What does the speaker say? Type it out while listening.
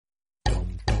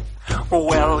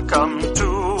Welcome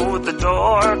to the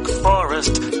Dork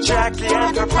Forest. Jackie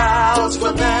and her pals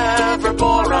will never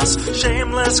bore us.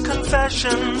 Shameless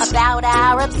confessions about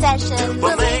our obsession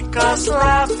will make us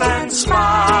laugh and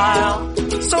smile.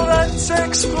 So let's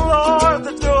explore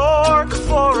the Dork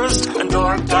Forest and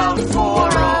dork out for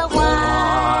a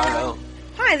while.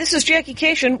 Hi, this is Jackie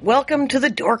Cation. Welcome to the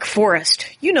Dork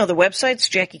Forest. You know the websites,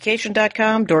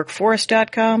 JackieCation.com,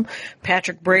 DorkForest.com.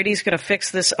 Patrick Brady's going to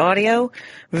fix this audio.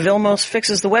 Vilmos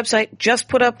fixes the website. Just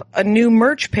put up a new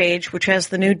merch page, which has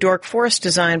the new Dork Forest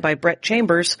design by Brett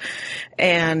Chambers.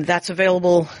 And that's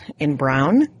available in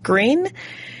brown, green,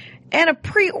 and a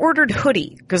pre-ordered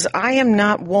hoodie, because I am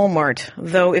not Walmart.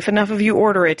 Though if enough of you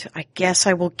order it, I guess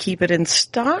I will keep it in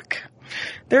stock.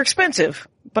 They're expensive,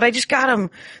 but I just got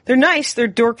them. They're nice. They're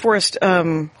Dork Forest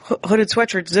hooded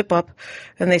sweatshirt zip up,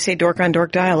 and they say Dork on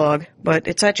Dork Dialogue. But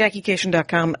it's at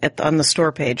JackieCation.com on the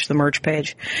store page, the merch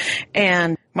page.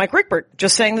 And Mike Rickbert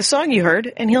just sang the song you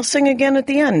heard, and he'll sing again at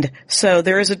the end. So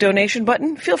there is a donation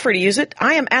button. Feel free to use it.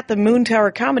 I am at the Moon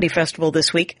Tower Comedy Festival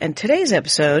this week, and today's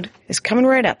episode is coming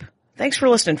right up. Thanks for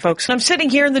listening, folks. I'm sitting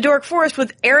here in the Dork Forest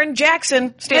with Erin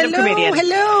Jackson, stand-up comedian.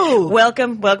 Hello.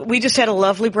 Welcome. We just had a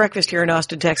lovely breakfast here in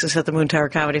Austin, Texas at the Moon Tower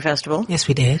Comedy Festival. Yes,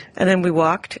 we did. And then we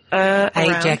walked I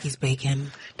ate Jackie's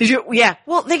bacon. Did you? Yeah.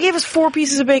 Well, they gave us 4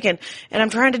 pieces of bacon, and I'm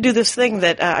trying to do this thing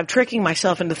that I'm tricking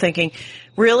myself into thinking,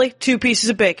 really? 2 pieces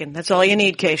of bacon. That's all you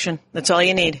need, Cation. That's all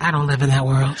you need. I don't live in that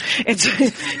world. It's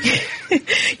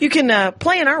you can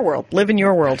play in our world, live in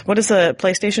your world. What is a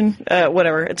PlayStation?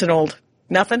 Whatever. It's an old...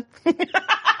 Nothing?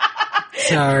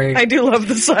 Sorry. I do love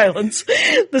the silence.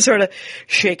 The sort of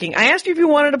shaking. I asked you if you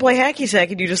wanted to play hacky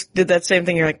sack, and you just did that same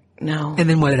thing. You're like, no. And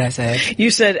then what did I say?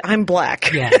 You said, I'm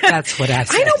black. Yeah, that's what I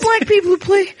said. I know black people who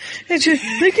play. It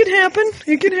can happen.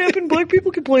 It can happen. Black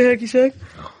people can play hacky sack.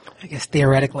 I guess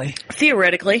theoretically.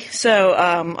 Theoretically. So,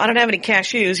 I don't have any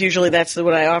cashews. Usually that's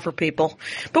what I offer people.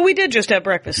 But we did just have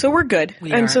breakfast, so we're good.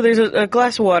 So there's a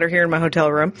glass of water here in my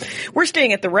hotel room. We're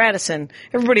staying at the Radisson.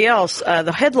 Everybody else,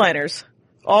 the headliners,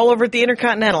 all over at the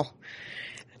Intercontinental.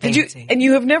 And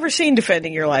you have never seen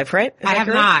Defending Your Life, right? I have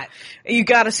not. You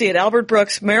gotta see it. Albert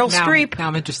Brooks, Meryl Streep. Now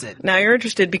I'm interested. Now you're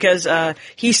interested because,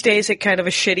 he stays at kind of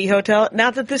a shitty hotel.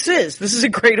 Not that this is a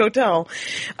great hotel.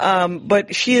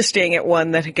 But she is staying at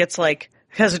one that gets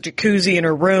has a jacuzzi in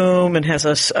her room and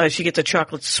has she gets a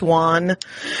chocolate swan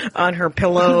on her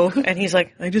pillow. And he's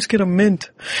like, I just get a mint.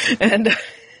 And,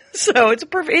 so it's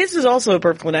this is also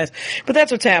perfectly nice, but that's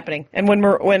what's happening. And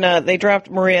when they dropped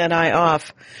Maria and I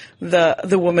off,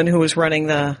 the woman who was running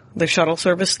the shuttle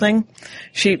service thing,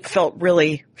 she felt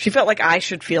like I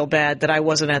should feel bad that I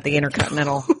wasn't at the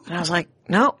Intercontinental. And I was like,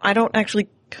 no, I don't actually,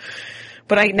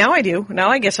 but now I do. Now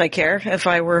I guess I care. If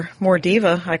I were more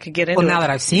diva, I could get into it. Well, now that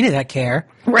I've seen it, I care.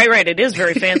 Right. It is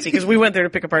very fancy because we went there to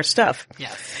pick up our stuff.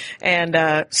 Yes.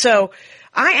 And, so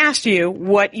I asked you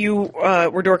what you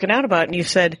were dorking out about, and you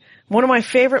said, one of my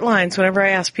favorite lines whenever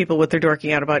I ask people what they're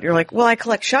dorking out about, you're like, well, I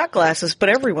collect shot glasses, but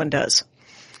everyone does.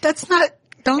 That's not...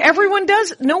 Everyone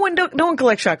does? No one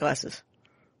collects shot glasses.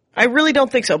 I really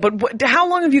don't think so. But how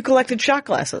long have you collected shot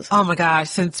glasses? Oh my gosh,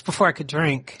 since before I could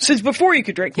drink. Since before you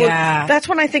could drink? Yeah. Well, that's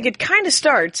when I think it kind of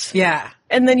starts. Yeah.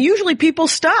 And then usually people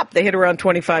stop. They hit around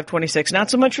 25, 26. Not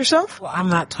so much yourself? Well, I'm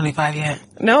not 25 yet.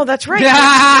 No, that's right.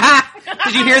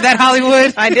 Did you hear that,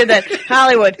 Hollywood? I did that.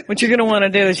 Hollywood, what you're going to want to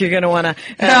do is you're going to want to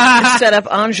set up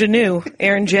ingenue,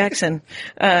 Erin Jackson.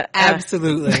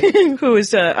 Absolutely. Who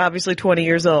is obviously 20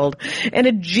 years old. And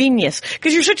a genius.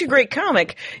 Because you're such a great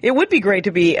comic. It would be great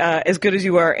to be as good as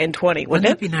you are in 20, wouldn't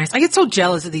it? Be nice. I get so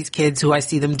jealous of these kids who I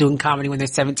see them doing comedy when they're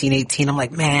 17, 18. I'm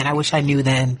like, man, I wish I knew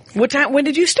then. When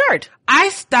did you start? I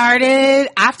started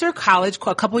after college,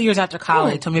 a couple years after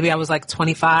college, so maybe I was like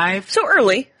 25. So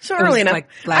early enough. Like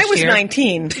last I was year.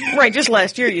 19. Right, just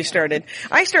last year you started.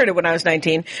 I started when I was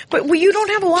 19. But you don't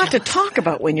have a lot to talk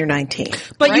about when you're 19.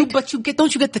 But right? don't you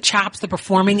get the chops, the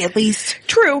performing at least?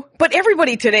 True, but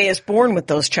everybody today is born with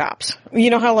those chops. You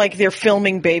know how they're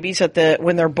filming babies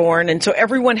when they're born, and so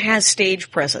everyone has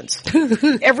stage presence.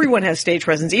 Everyone has stage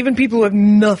presence. Even people who have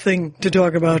nothing to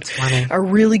talk about are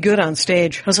really good on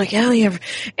stage. I was like, yeah, you have.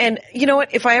 And you know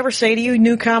what? If I ever say to you,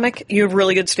 new comic, you have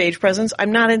really good stage presence,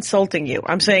 I'm not insulting you.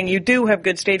 I'm saying you do have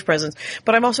good stage presence,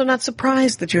 but I'm also not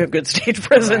surprised that you have good stage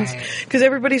presence because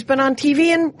everybody's been on TV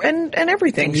and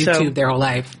everything. And YouTube their whole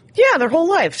life. Yeah, their whole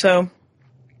life. So,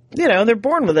 they're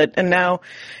born with it.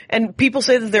 And people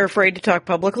say that they're afraid to talk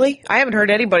publicly. I haven't heard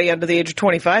anybody under the age of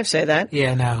 25 say that.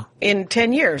 Yeah, no. In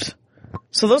 10 years.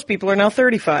 So those people are now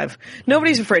 35.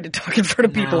 Nobody's afraid to talk in front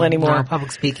of people anymore. No,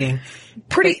 public speaking.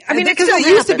 Because it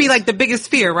used to be like the biggest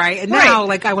fear, right? And now,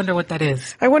 like, I wonder what that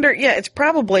is. I wonder, it's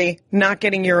probably not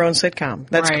getting your own sitcom.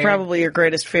 That's probably your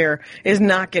greatest fear, is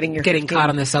not getting your Getting caught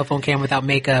on the cell phone cam without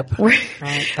makeup.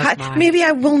 Right. Maybe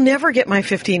I will never get my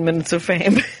 15 minutes of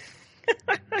fame.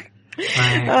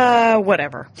 Right.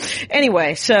 Whatever.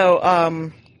 Anyway,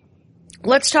 so,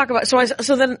 let's talk about,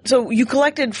 so you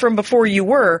collected from before you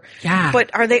were. Yeah. But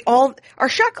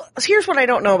here's what I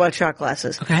don't know about shot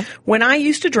glasses. Okay. When I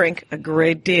used to drink a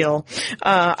great deal,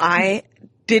 I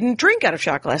didn't drink out of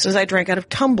shot glasses. I drank out of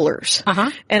tumblers. Uh-huh.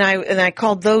 And I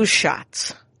called those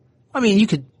shots. I mean, you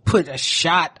could put a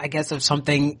shot, I guess, of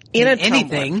something in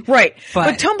anything. Tumbler. Right.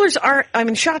 But tumblers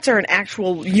shots are an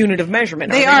actual unit of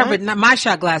measurement. They are, but my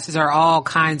shot glasses are all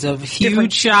kinds of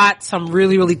huge shots, some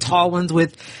really, really tall ones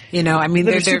with,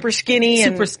 they're super skinny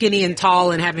and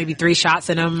tall and have maybe 3 shots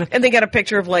in them. And they got a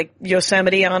picture of like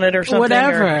Yosemite on it or something.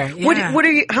 Whatever.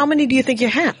 Yeah. How many do you think you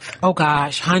have? Oh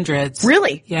gosh, hundreds.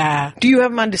 Really? Yeah. Do you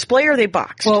have them on display or are they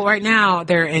boxed? Well, right now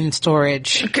they're in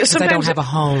storage because I don't have a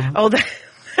home. Oh,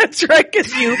 that's right,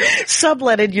 because you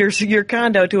subletted your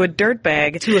condo to a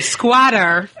dirtbag. To a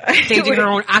squatter staging her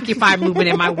own Occupy movement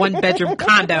in my 1-bedroom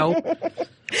condo.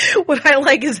 What I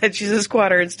like is that she's a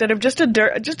squatter instead of just a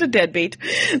deadbeat.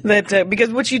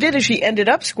 Because what she did is she ended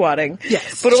up squatting.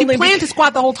 Yes. But she planned to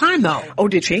squat the whole time though. Oh,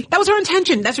 did she? That was her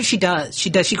intention. That's what she does. She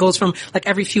goes from like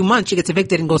every few months she gets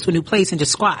evicted and goes to a new place and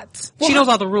just squats. Well, she knows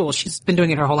all the rules. She's been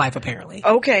doing it her whole life apparently.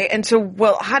 Okay. And so,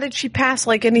 how did she pass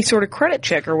like any sort of credit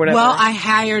check or whatever? Well, I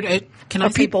hired can I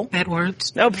say people? bad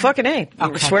words? No, fucking A.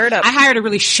 Okay. Swear it up. I hired a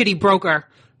really shitty broker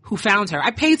who found her.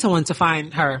 I paid someone to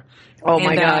find her. Oh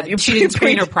my God. She didn't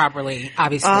screen her properly,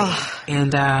 obviously.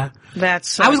 And,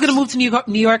 that's I was going to move to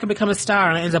New York and become a star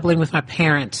and I ended up living with my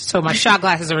parents. So my shot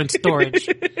glasses are in storage.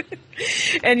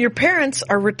 And your parents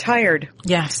are retired.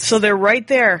 Yes. So they're right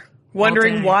there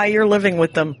wondering why you're living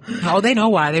with them. Oh, they know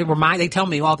why. They tell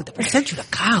me all the time. We sent you to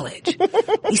college.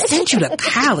 We sent you to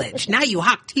college. Now you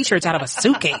hawk t-shirts out of a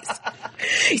suitcase.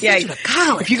 We sent you to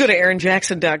college. If you go to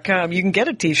erinjackson.com, you can get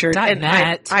a t-shirt.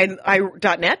 .net.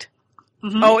 .net?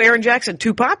 Mm-hmm. Oh, Erin Jackson,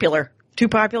 too popular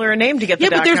a name to get the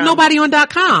 .com. Yeah, but there's nobody on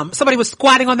 .com. Somebody was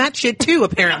squatting on that shit too,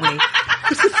 apparently.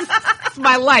 It's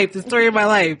my life, the story of my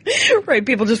life. Right,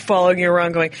 people just following you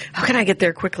around going, how can I get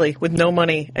there quickly with no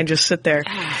money and just sit there?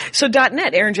 So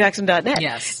 .net, erinjackson.net.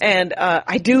 Yes. And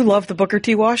I do love the Booker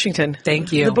T. Washington.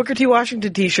 Thank you. The Booker T.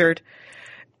 Washington t-shirt.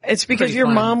 It's because your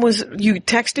mom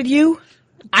texted you?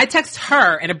 I text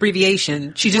her an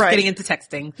abbreviation. She's just getting into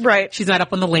texting. Right. She's not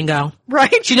up on the lingo.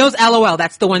 Right. She knows LOL.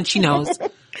 That's the one she knows.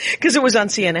 Because it was on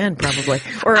CNN probably.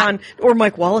 Or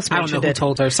Mike Wallace mentioned it. I don't know who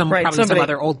told her. Some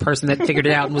other old person that figured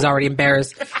it out and was already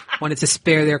embarrassed. Wanted to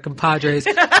spare their compadres.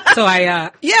 So I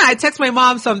text my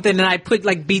mom something and I put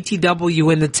like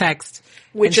BTW in the text.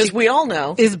 Which, as we all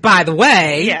know, is by the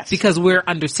way, yes, because we're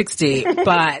under 60,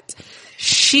 but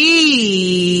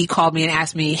she called me and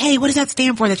asked me, hey, what does that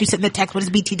stand for that you sent in the text? What is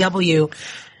BTW?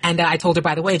 And I told her,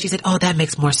 by the way, and she said, oh, that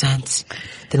makes more sense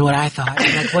than what I thought.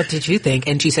 I'm like, what did you think?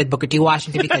 And she said Booker T.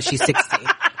 Washington because she's 60.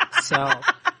 So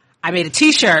I made a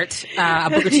t-shirt, a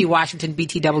Booker T. Washington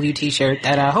BTW t-shirt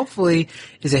that hopefully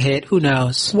is a hit. Who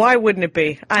knows? Why wouldn't it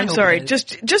be? I'm sorry.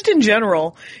 Just in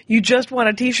general, you just want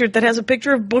a t-shirt that has a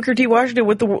picture of Booker T. Washington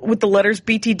with the letters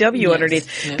BTW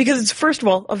underneath. Yes. Because it's, first of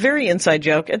all, a very inside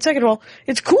joke. And second of all,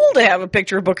 it's cool to have a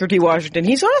picture of Booker T. Washington.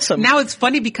 He's awesome. Now it's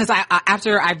funny because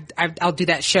I'll do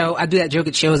that show, I'll do that joke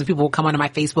at shows and people will come onto my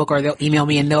Facebook or they'll email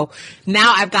me and now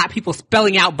I've got people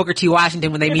spelling out Booker T.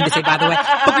 Washington when they mean to say, by the way,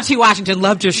 Booker T. Washington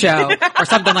loved your show. Or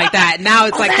something like that. Now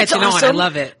it's like catching on. I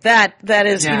love it. That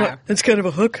is, it's kind of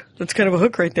a hook. That's kind of a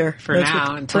hook right there.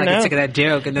 Until I get sick of that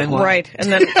joke and then what? Right. And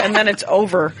then it's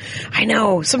over. I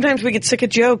know. Sometimes we get sick of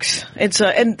jokes.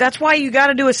 And that's why you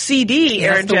gotta do a CD,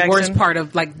 Erin Jackson. That's the worst part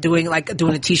of doing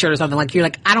a t-shirt or something. Like you're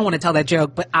like, I don't want to tell that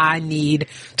joke, but I need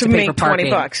to pay make for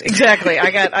parking. $20. Exactly.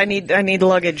 I need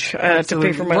luggage, to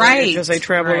pay for my luggage as I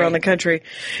travel around the country.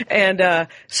 And,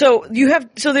 so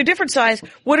they're different size.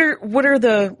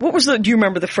 Do you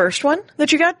remember the first one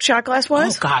that you got? Shot glass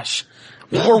was? Oh gosh.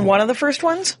 Or one of the first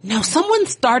ones? No, someone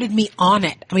started me on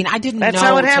it. I mean, I didn't know. That's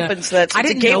how it happens. It's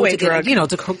a gateway drug.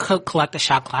 To collect a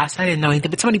shot glass. I didn't know anything,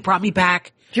 but somebody brought me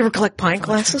back. Do you ever collect pint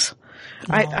glasses?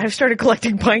 No. I've started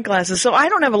collecting pint glasses, so I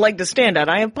don't have a leg to stand on.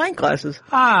 I have pint glasses.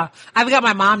 I've got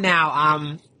my mom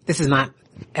now. This is not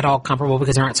at all comparable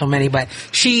because there aren't so many, but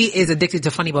she is addicted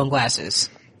to funny bone glasses.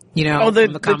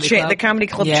 The comedy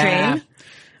club chain?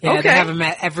 Yeah, okay. They have them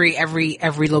at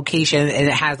every location, and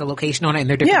it has the location on it, and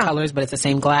they're different colors, but it's the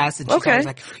same glass. And she's always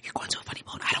like, "You're going to a funny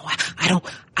bone.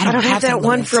 I I don't have that St.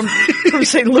 one Louis. from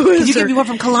St. Louis. Can you or give me one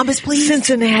from Columbus, please?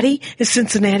 Cincinnati? Is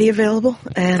Cincinnati available?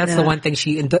 And That's the one thing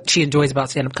she enjoys about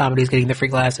stand-up comedy is getting the free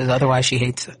glasses. Otherwise, she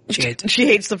hates it. She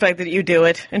hates the fact that you do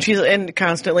it, and she's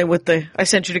constantly with the I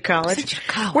sent you to college.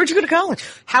 Where'd you go to college?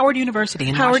 Howard University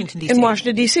in Washington, D.C. In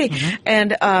Washington, D.C. Mm-hmm.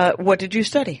 And what did you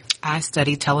study? I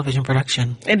studied television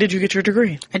production. And did you get your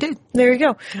degree? I did. There you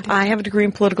go. I have a degree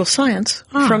in political science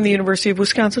from the University of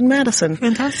Wisconsin-Madison.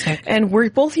 Fantastic. And we're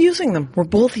both using them.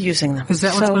 Is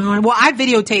that what's going on? Well, I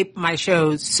videotape my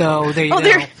shows, so there you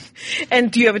go.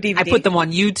 And do you have a DVD? I put them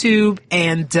on YouTube,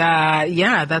 and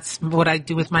yeah, that's what I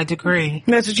do with my degree.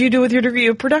 That's what you do with your degree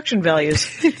of production values.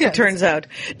 Yes. It turns out.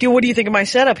 What do you think of my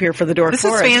setup here for the Dork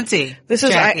Forest? This is fancy. This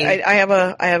is I have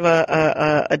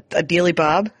a dealy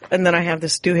bob, and then I have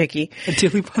this doohickey. A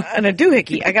dealy bob and a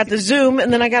doohickey. I got the Zoom,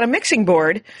 and then I got a mixing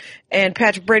board. And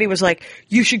Patrick Brady was like,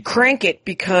 "You should crank it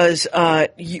because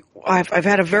I've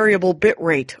had a variable bit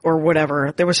rate or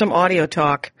whatever." There was some audio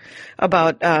talk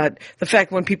about the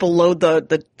fact when people load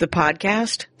the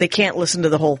podcast, they can't listen to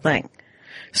the whole thing.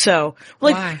 So,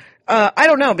 why? I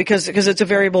don't know because it's a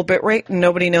variable bit rate and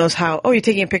nobody knows how. Oh, you're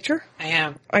taking a picture? I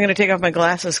am. I'm going to take off my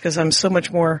glasses because I'm so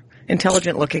much more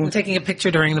intelligent looking. I'm taking a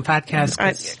picture during the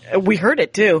podcast. We heard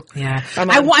it too. Yeah.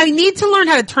 I need to learn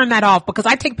how to turn that off because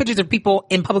I take pictures of people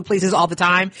in public places all the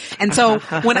time. And so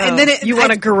you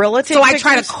want a gorilla take So pictures?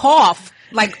 I try to cough.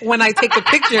 Like when I take the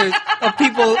pictures of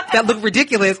people that look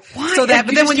ridiculous. Why?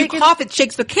 But then when you cough, it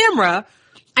shakes the camera.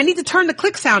 I need to turn the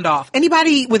click sound off.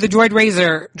 Anybody with a Droid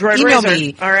Razor, email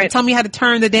me. All right. And tell me how to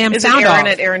turn the damn Is sound it Erin off.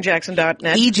 at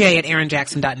ErinJackson.net? EJ at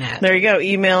ErinJackson.net. There you go.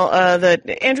 Email that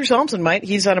Andrew Solomson might.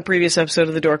 He's on a previous episode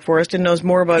of the Dork Forest and knows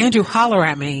more about. Andrew, holler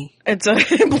at me. It's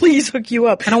please hook you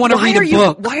up. I don't want to read a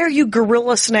book. Why are you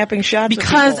gorilla snapping shots?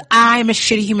 Because of people? I'm a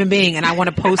shitty human being and I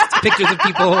want to post pictures of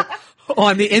people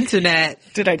on the internet.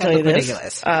 Did I tell you this?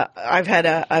 Ridiculous.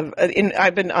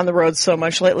 I've been on the road so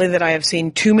much lately that I have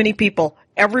seen too many people.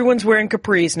 Everyone's wearing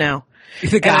capris now.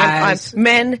 The guys.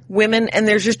 Men, women, and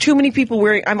there's just too many people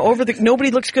wearing,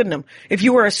 nobody looks good in them. If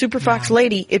you are a super fox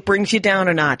lady, it brings you down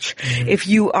a notch. Mm-hmm. If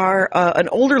you are an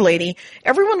older lady,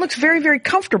 everyone looks very, very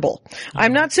comfortable. Mm-hmm.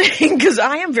 I'm not saying, cause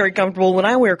I am very comfortable when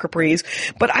I wear capris,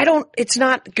 but it's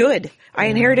not good. I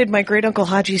inherited my great uncle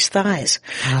Haji's thighs.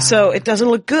 So it doesn't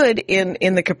look good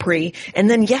in the capri. And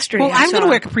then yesterday I'm going to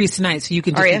wear capris tonight so you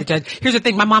can just be the judge. Here's the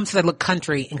thing. My mom says I look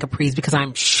country in capris because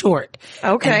I'm short.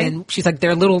 Okay. And then she's like,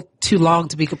 they're a little too long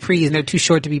to be capris and they're too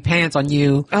short to be pants on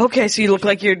you. Okay. So you look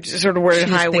like you're sort of wearing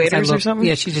high waders or something?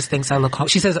 Yeah, she just thinks I look,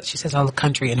 she says I look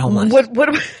country and homeless. What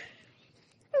I'm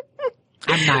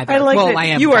neither. I like that. I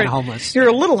am kind of homeless. You're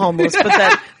a little homeless,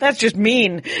 but that's just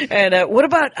mean. And what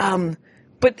about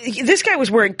but this guy was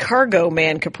wearing cargo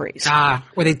man capris.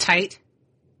 Were they tight?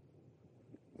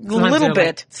 A little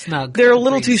bit. Like snug. They're a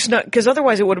little too snug because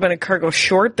otherwise it would have been a cargo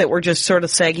short that were just sort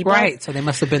of saggy. Right. So they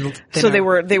must have been thinner. So they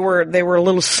were a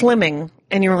little slimming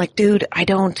and you were like, dude,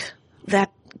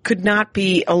 that could not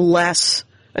be a less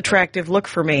attractive look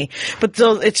for me. But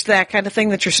it's that kind of thing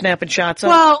that you're snapping shots of.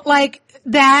 Well, like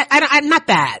that, I'm not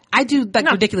that. I do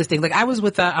ridiculous things. Like I was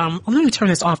with let me turn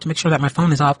this off to make sure that my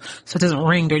phone is off so it doesn't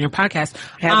ring during your podcast.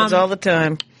 Happens all the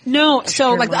time. No,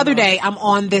 so like the other day I'm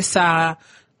on this,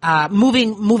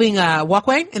 moving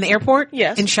walkway in the airport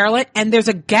in Charlotte, and there's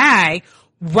a guy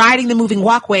riding the moving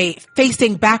walkway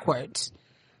facing backwards.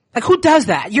 Like, who does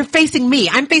that? You're facing me.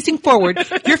 I'm facing forward.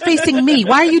 You're facing me.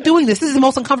 Why are you doing this? This is the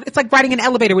most uncomfortable. It's like riding an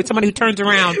elevator with somebody who turns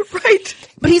around. Right.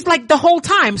 But he's like the whole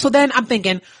time. So then I'm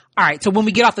thinking, all right, so when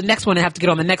we get off the next one and have to get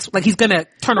on the next, like he's gonna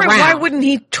turn around. Why wouldn't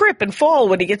he trip and fall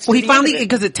when he gets to he finally,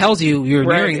 because it tells you you're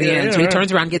nearing the end. So he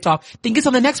turns around, gets off, then gets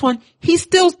on the next one. He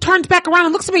still turns back around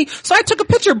and looks at me. So I took a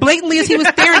picture blatantly as he was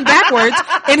staring backwards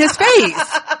in his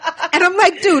face. And I'm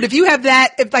like, dude, if you have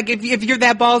that, if you're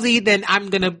that ballsy, then I'm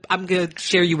gonna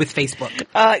share you with Facebook.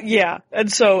 Yeah.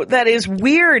 And so that is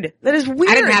weird. I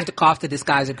didn't have to cough to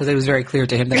disguise it because it was very clear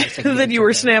to him that I was taking that you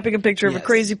were snapping a picture of a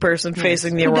crazy person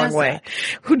facing the wrong way.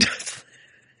 Who does?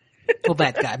 Well,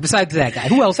 that guy. Besides that guy,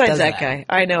 who else does that? Guy,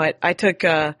 I know it. I took.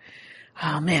 I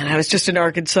was just in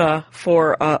Arkansas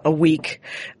for a week,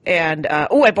 and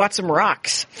I bought some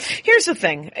rocks. Here's the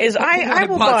thing: is I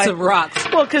will bought buy some rocks.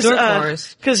 Well, because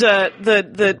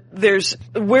there's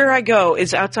where I go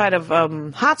is outside of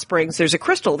Hot Springs. There's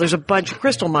a bunch of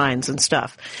crystal mines and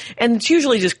stuff, and it's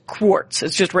usually just quartz.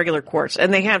 It's just regular quartz,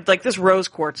 and they have like this rose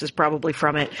quartz is probably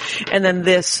from it, and then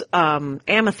this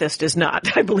amethyst is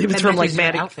not. I believe it's from like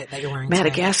outfit that you're wearing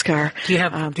Madagascar. Do you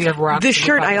have rocks? This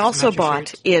shirt I also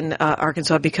bought in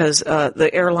Arkansas because the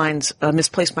airlines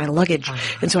misplaced my luggage,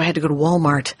 and And so I had to go to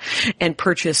Walmart and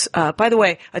purchase, by the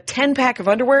way, a 10-pack of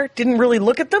underwear. Didn't really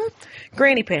look at them.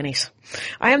 Granny panties.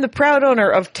 I am the proud owner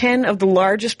of 10 of the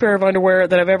largest pair of underwear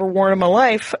that I've ever worn in my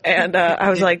life. And, I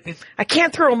was like, I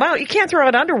can't throw them out. You can't throw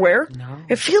out underwear. No.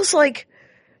 It feels like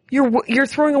you're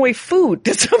throwing away food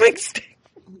to some extent.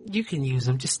 You can use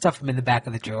them. Just stuff them in the back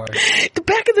of the drawer. The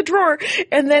back of the drawer.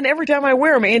 And then every time I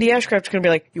wear them, Andy Ashcraft's going to be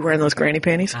like, you wearing those granny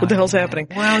panties? What the hell's happening?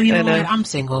 Well, you know what? I'm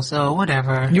single, so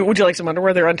whatever. Would you like some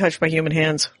underwear? They're untouched by human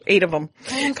hands. 8 of them.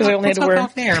 Because I only had to wear.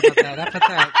 Off there about that. How about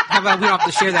that? How about we don't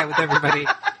have to share that with everybody?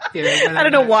 I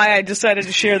don't know why I decided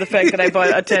to share the fact that I bought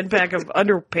a 10-pack of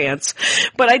underpants.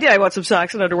 But I did. I bought some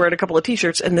socks and underwear and a couple of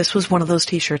t-shirts. And this was one of those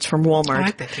t-shirts from Walmart. I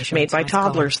like that t-shirt. Made by nice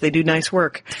toddlers. color. They do nice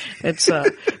work. It's,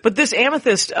 but this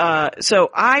amethyst,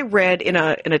 so I read in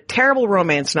a terrible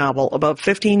romance novel about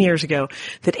 15 years ago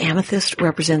that amethyst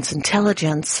represents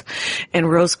intelligence and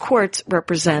rose quartz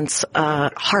represents,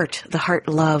 heart, the heart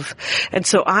love. And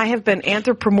so I have been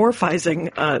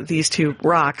anthropomorphizing, these two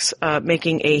rocks,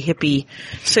 making a hippie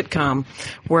sitcom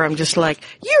where I'm just like,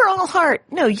 you're all heart.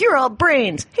 No, you're all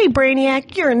brains. Hey,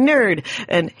 Brainiac, you're a nerd.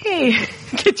 And hey,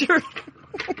 get your...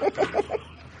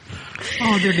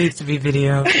 Oh, there needs to be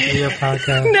video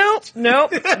podcast. No,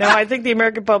 I think the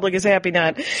American public is happy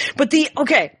not. But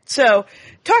okay, so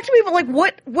talk to me about like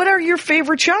what are your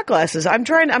favorite shot glasses? I'm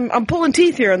pulling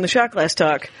teeth here on the shot glass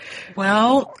talk.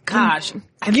 Well, gosh.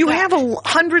 You have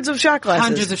hundreds of shot glasses.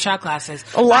 Hundreds of shot glasses.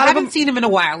 I haven't seen them in a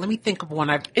while. Let me think of one.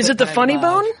 Is it the Funny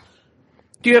Bone?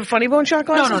 Do you have Funny Bone shot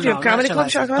glasses? No. Do you have Comedy Club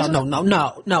shot glasses?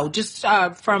 No. Just,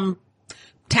 from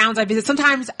towns I visit.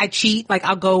 Sometimes I cheat. Like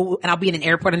I'll go and I'll be in an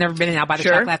airport I've never been in. I'll buy the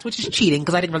shot glass, which is cheating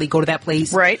because I didn't really go to that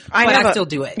place. Right. But I still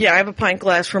do it. Yeah, I have a pint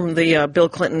glass from the Bill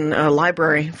Clinton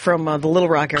library from the Little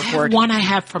Rock Airport. One I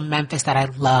have from Memphis that I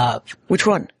love. Which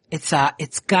one? It's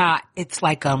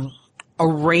like a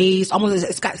raised, almost,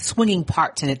 it's got swinging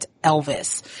parts and it's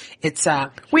Elvis. It's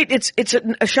wait, it's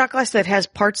a shot glass that has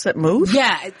parts that move?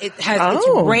 Yeah, it has,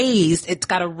 it's raised. It's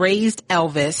got a raised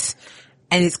Elvis.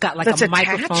 And it's got like that's a attached?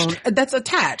 microphone that's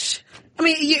attached. I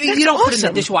mean, you don't put it in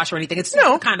the dishwasher or anything. It's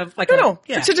kind of like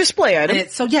it's a display item. And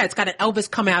it's got an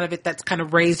Elvis come out of it that's kind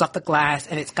of raised off the glass,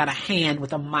 and it's got a hand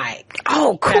with a mic.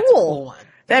 Oh, cool. That's a cool one.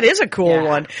 That is a cool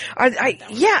one.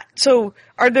 So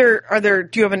are there,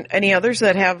 do you have any others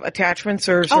that have attachments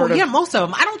or sort of? Yeah, most of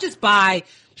them. I don't just buy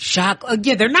shot,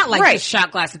 they're not like just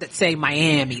shot glasses that say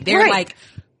Miami. They're like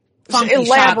funky elaborate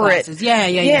shot glasses.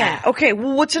 Yeah. Okay.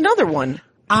 Well, what's another one?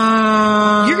 You're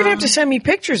gonna have to send me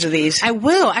pictures of these. I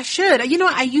will. I should. You know,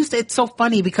 it's so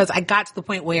funny because I got to the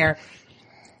point where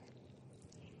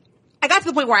I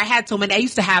had so many. I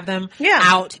used to have them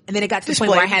out, and then it got to the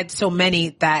point where I had so many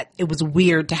that it was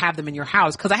weird to have them in your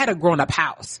house because I had a grown-up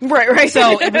house. Right.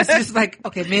 So it was just like,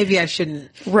 okay, maybe I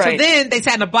shouldn't. Right. So then they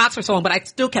sat in a box for so long, but I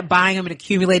still kept buying them and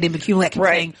accumulating.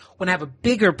 Saying, when I have a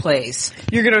bigger place,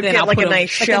 you're going to get like a nice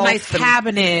shelf, like a nice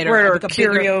cabinet, or like a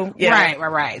curio. Bigger,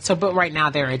 Right. So, but right now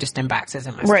they're just in boxes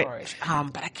in my storage.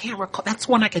 But I can't recall. That's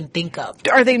one I can think of.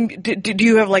 Are they? Do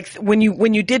you have like when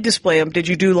you did display them? Did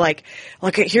you do like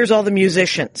here's all the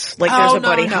musicians? Like there's a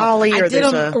Buddy Holly, or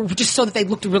there's just so that they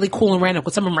looked really cool and random.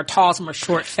 Because some of them are tall, some are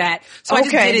short, fat. So I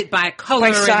just did it by color,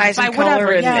 by size, and color,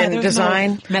 whatever, and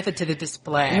design. No method to the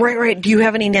display. Right. Do you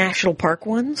have any national park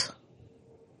ones?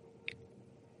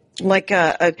 Like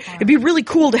it'd be really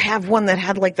cool to have one that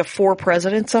had like the 4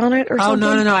 presidents on it or something.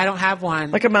 Oh, no, I don't have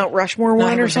one. Like a Mount Rushmore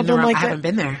one or something like that? I haven't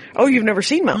been there. Oh, you've never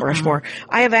seen Mount Rushmore?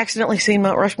 I have accidentally seen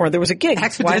Mount Rushmore. There was a gig.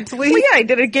 Accidentally? Well, yeah, I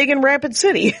did a gig in Rapid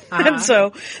City. And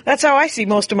so that's how I see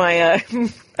most of my,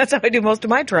 that's how I do most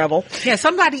of my travel. Yeah,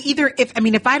 somebody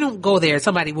if I don't go there,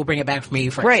 somebody will bring it back for me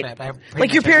for a trip.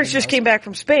 Like your parents just came back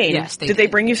from Spain. Yes, did they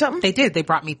bring you something? They did. They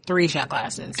brought me 3 shot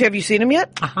glasses. Have you seen them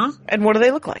yet? And what do they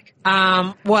look like?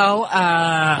 They're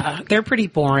pretty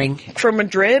boring. From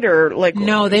Madrid or like?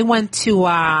 No, they went to,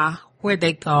 where'd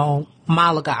they go?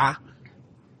 Malaga.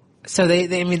 So they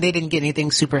didn't get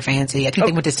anything super fancy. I think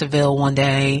they went to Seville one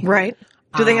day. Right.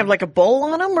 Do they have like a bowl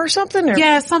on them or something? Or?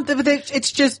 Yeah, something. But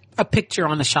it's just a picture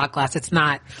on the shot glass. It's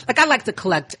not like I like to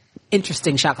collect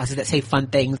interesting shot glasses that say fun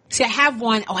things. See, I have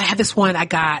one. I have this one I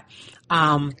got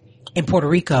in Puerto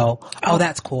Rico. Oh,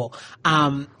 that's cool.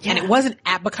 And it wasn't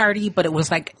at Bacardi, but it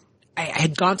was like I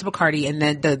had gone to Bacardi and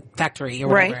then the factory or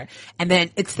whatever. Right. And then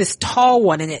it's this tall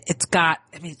one and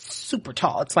it's super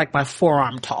tall. It's like my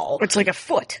forearm tall. It's like a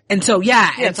foot. And so,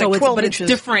 it's so like it's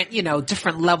different,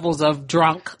 different levels of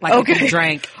drunk. Like if you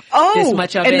drank this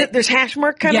much of it. There's hash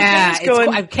mark kind of things going.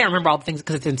 I can't remember all the things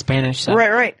because it's in Spanish. So.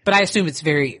 Right. But I assume it's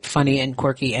very funny and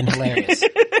quirky and hilarious.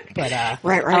 But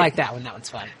Right. I like that one. That one's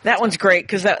fun. That one's great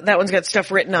because that one's got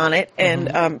stuff written on it,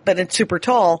 and but it's super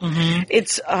tall.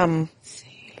 It's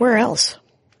where else?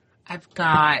 I've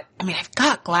got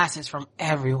glasses from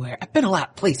everywhere. I've been a lot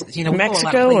of places. You know, we go a lot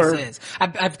Mexico, of places.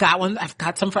 I've got one. I've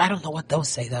got some I don't know what those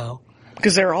say though.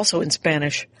 Because they're also in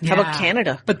Spanish. How about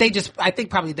Canada? But I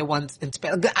think probably the ones in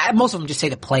Spanish. Most of them just say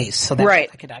the place. So that Right.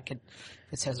 I could.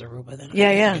 It says Aruba then.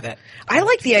 Yeah. I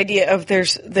like the idea of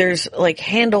there's like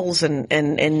handles and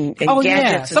gadgets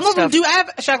and Some of them stuff. do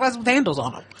have shot glasses with handles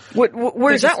on them.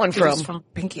 Where's that one from? From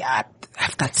Pinky.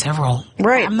 I've got several.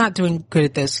 Right. I'm not doing good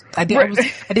at this. I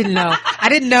didn't know. I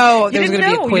didn't know there was going to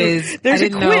be a quiz. There's I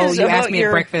didn't a quiz know you about asked me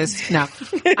at breakfast. No.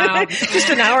 Just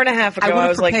an hour and a half ago, I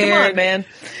was like, come on, man.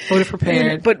 I would have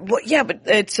prepared. But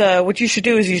it's, what you should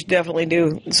do is you should definitely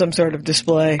do some sort of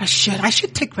display. I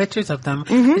should take pictures of them.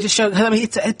 Just show, I mean, I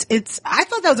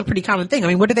thought that was a pretty common thing. I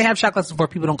mean, what do they have shot glasses for?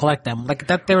 People don't collect them. Like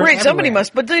that, they're Right, everywhere. somebody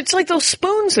must, but it's like those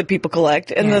spoons that people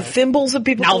collect and the thimbles that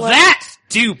people collect. That's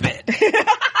stupid.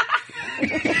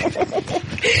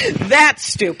 That's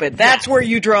stupid. That's where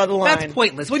you draw the line. That's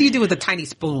pointless. What do you do with a tiny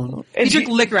spoon? You drink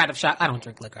liquor out of shot. I don't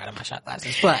drink liquor out of my shot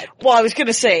glasses, but. Well, I was going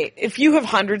to say, if you have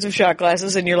hundreds of shot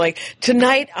glasses and you're like,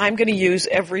 tonight I'm going to use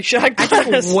every shot glass. I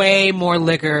drink way more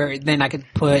liquor than I could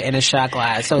put in a shot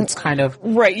glass, so it's kind of.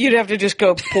 Right, you'd have to just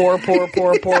go pour, and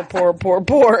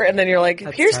then you're like,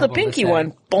 here's the pinky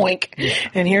one, boink. Yeah.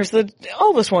 And here's the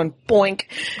Elvis one, boink.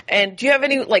 And do you have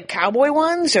any, like, cowboy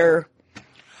ones, or?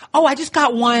 Oh, I just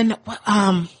got one.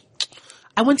 I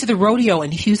went to the rodeo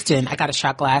in Houston. I got a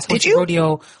shot glass. I went to the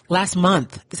rodeo last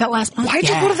month. Is that last month? Why'd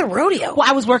you go to the rodeo? Well,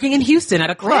 I was working in Houston at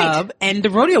a club, and the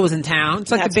rodeo was in town.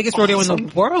 It's like the biggest rodeo in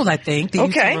the world, I think. The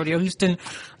Houston Rodeo, Houston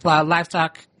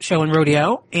Livestock Show and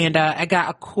Rodeo. And I got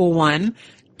a cool one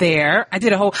there. I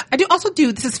also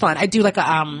do, this is fun, I do like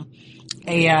a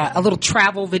little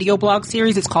travel video blog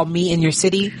series. It's called Me in Your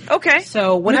City. Okay.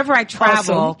 So whenever I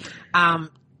travel,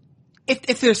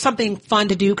 if there's something fun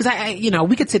to do, because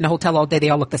we could sit in a hotel all day, they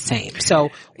all look the same. So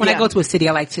when I go to a city,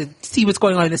 I like to see what's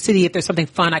going on in the city. If there's something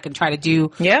fun I can try to do,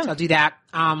 so I'll do that.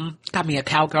 Got me a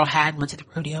cowgirl hat, went to the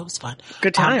rodeo. It was fun.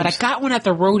 Good times. But I got one at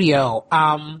the rodeo,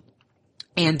 and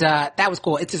that was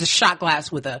cool. It's just a shot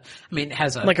glass with it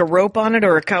has a. Like a rope on it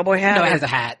or a cowboy hat? No, it has a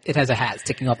hat. It has a hat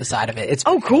sticking off the side of it. It's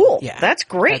cool. Yeah. That's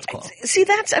great. That's cool. See,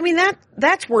 that's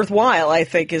worthwhile, I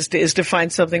think, is to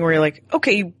find something where you're like,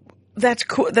 okay, that's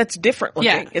cool. That's different looking.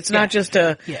 Yeah. It's not just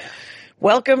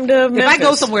welcome to Memphis. If I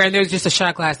go somewhere and there's just a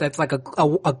shot glass that's like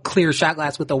a clear shot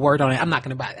glass with a word on it, I'm not going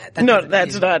to buy that.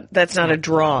 That's not a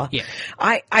draw. Yeah.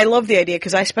 I love the idea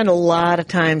because I spend a lot of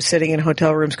time sitting in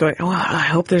hotel rooms going, oh, I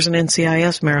hope there's an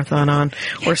NCIS marathon on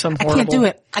or some horrible. I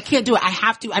can't do it. I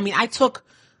have to. I mean, I took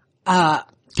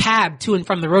cab to and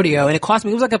from the rodeo, and it cost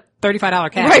me. It was like a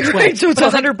 $35 cab. Right. So it's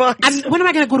 $100. When am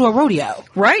I going to go to a rodeo?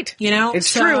 Right. You know,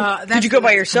 it's true. Did you go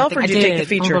by yourself or did you take the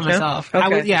feature? I went by myself.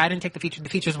 Okay. I didn't take the feature. The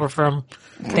features were from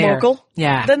there. Local.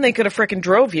 Yeah. Then they could have frickin'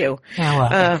 drove you.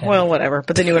 Yeah, well, whatever.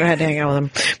 But then you would have had to hang out with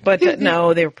them. But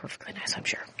no, they were perfectly nice, I'm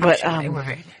sure. But they were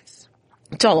very nice.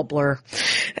 It's all a blur.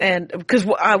 And because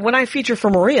when I feature for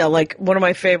Maria, like one of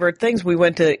my favorite things, we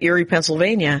went to Erie,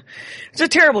 Pennsylvania. It's a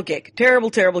terrible gig, terrible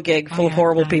gig full of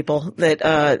horrible people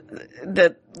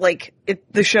the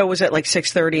show was at like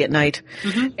 6:30 at night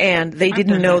and they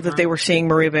didn't know that they were seeing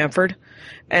Maria Bamford.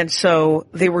 And so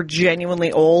they were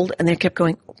genuinely old and they kept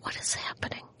going, what is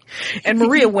happening? And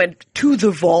Maria went to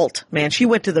the vault, man. She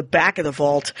went to the back of the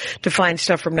vault to find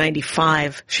stuff from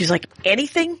 95. She's like,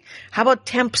 anything? How about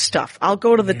temp stuff? I'll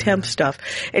go to the temp stuff.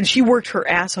 And she worked her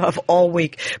ass off all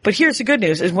week. But here's the good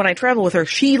news is when I travel with her,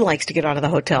 she likes to get out of the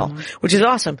hotel, which is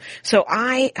awesome. So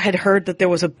I had heard that there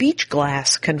was a beach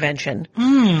glass convention.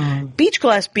 Beach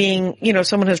glass being,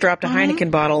 someone has dropped a Heineken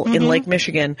bottle in Lake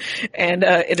Michigan and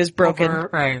it is broken.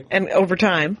 And over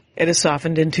time, it is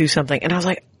softened into something. And I was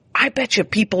like, I bet you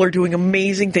people are doing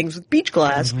amazing things with beach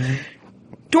glass.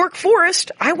 Dork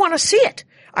Forest, I want to see it.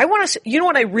 I want to. You know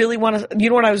what I really want to. You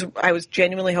know what I was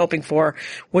genuinely hoping for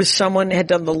was someone had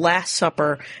done the Last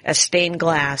Supper as stained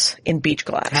glass in beach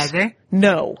glass. Has they?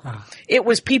 No, it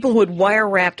was people who had wire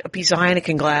wrapped a piece of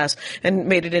Heineken glass and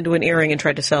made it into an earring and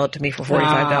tried to sell it to me for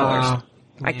 $45.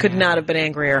 I could not have been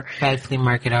angrier. Bad flea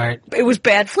market art. It was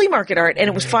bad flea market art, and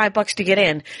it was $5 to get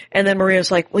in. And then Maria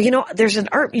was like, well, there's an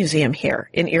art museum here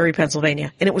in Erie,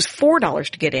 Pennsylvania, and it was $4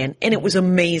 to get in, and it was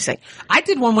amazing. I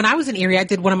did one when I was in Erie. I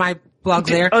did one of my blogs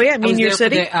there. Oh yeah, Me in Your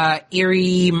City? The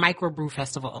Erie Microbrew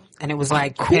Festival, and it was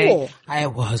like cool.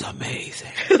 It was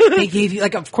amazing. They gave you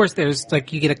of course, there's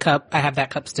you get a cup. I have that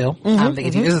cup still. They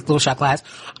give you this is a little shot glass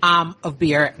of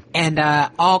beer and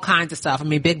all kinds of stuff. I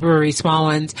mean, big breweries, small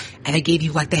ones, and they gave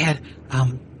you they had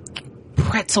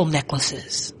pretzel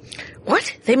necklaces.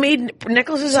 What? They made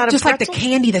necklaces out of Just pretzel? like the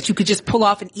candy that you could just pull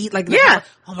off and eat. Like, Yeah.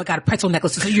 oh my God, a pretzel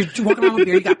necklace. So you're walking around with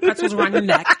beer, you got pretzels around your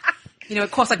neck. You know,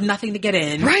 it costs like nothing to get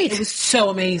in. Right. It was so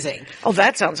amazing. Oh,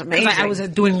 that sounds amazing. I was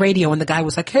doing radio and the guy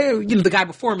was like, hey, you know, the guy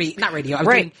before me, not radio, I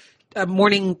was doing a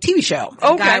morning TV show.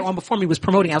 And the guy on before me was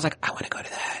promoting. I was like, I want to go to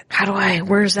that.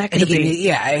 Where's that going to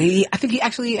be? I think he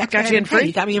actually got you in free?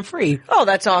 He got me in free. Oh,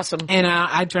 that's awesome. And,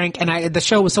 I drank and the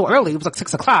show was so early. It was like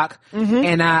 6:00. Mm-hmm.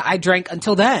 And, I drank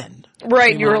until then.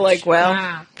 Right. You were like,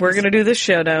 well, we're going to do this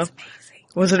show now.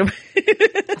 Was it?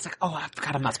 I was like, oh, I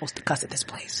forgot I'm not supposed to cuss at this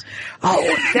place. Oh,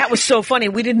 that was so funny.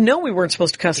 We didn't know we weren't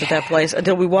supposed to cuss at that place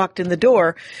until we walked in the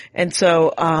door. And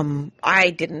so, I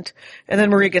didn't. And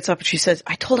then Maria gets up and she says,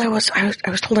 I was told I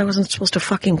wasn't supposed to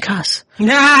fucking cuss.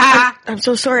 I'm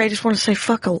so sorry. I just want to say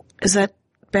fuck. Is that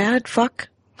bad? Fuck.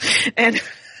 And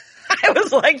I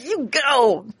was like, you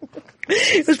go.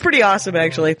 It was pretty awesome,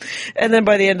 actually. And then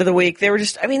by the end of the week, they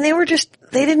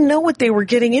didn't know what they were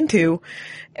getting into.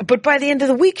 But by the end of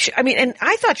the week, and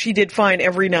I thought she did fine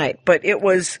every night, but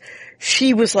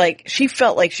she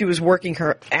felt like she was working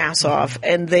her ass off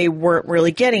and they weren't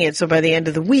really getting it. So by the end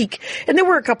of the week, and there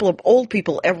were a couple of old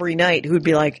people every night who'd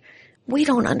be like, we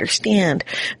don't understand.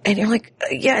 And you're like,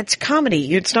 yeah, it's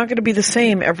comedy. It's not going to be the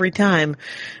same every time.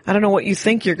 I don't know what you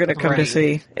think you're going to come to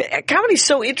see. Comedy's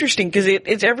so interesting because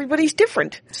it's everybody's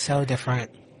different. So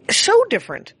different. So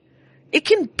different. It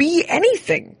can be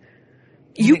anything.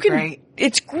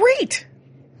 It's great.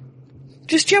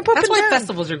 Just jump up and down. That's why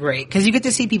festivals are great, because you get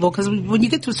to see people, because when you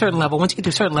get to a certain level,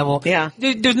 yeah,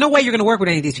 there's no way you're going to work with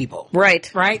any of these people. Right.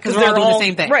 Because we're all doing the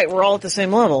same thing. Right, we're all at the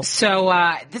same level. So,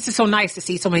 this is so nice to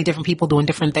see so many different people doing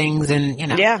different things, and, you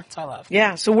know, that's what I love.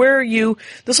 Yeah, so where are you,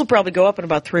 this will probably go up in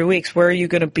about 3 weeks, where are you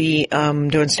going to be,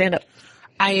 doing stand-up?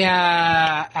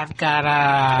 I've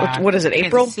got, what is it, Kansas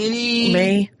April? City.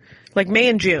 May? Like May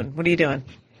and June, what are you doing?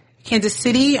 Kansas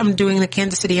City, I'm doing the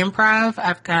Kansas City Improv.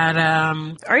 I've got,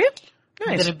 are you? Nice.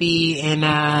 I'm gonna be in,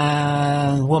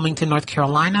 Wilmington, North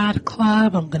Carolina at a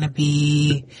club. I'm gonna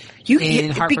be in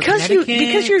Hartford, Connecticut.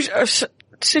 Because you're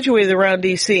situated around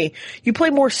DC, you play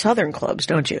more southern clubs,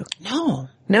 don't you? No?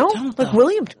 Like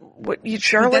William,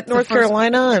 Charlotte, North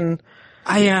Carolina, and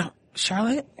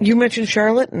Charlotte? You mentioned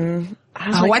Charlotte, and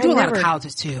I do a lot of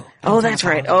colleges too. Oh, that's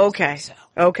right. Okay.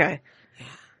 Okay.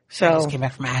 So I just came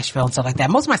back from Asheville and stuff like that.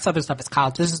 Most of my southern stuff is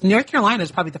colleges. North Carolina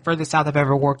is probably the furthest south I've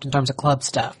ever worked in terms of club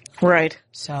stuff. Right.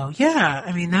 So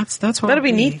yeah, that's what that'll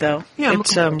be neat though. Yeah,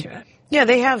 it's yeah,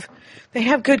 they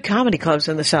have good comedy clubs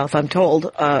in the South, I'm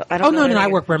told. I don't know. No, I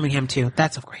work Birmingham too.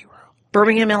 That's a great room.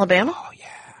 Birmingham, Alabama? Oh yeah.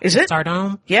 Is it?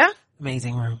 Stardome? Yeah?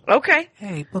 Amazing room. Okay.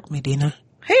 Hey, book me, Dina.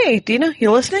 Hey, Dina, you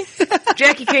listening?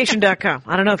 JackieCation.com.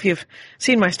 I don't know if you've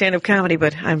seen my stand-up comedy,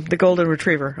 but I'm the golden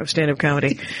retriever of stand-up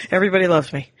comedy. Everybody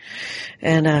loves me.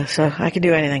 And, so I can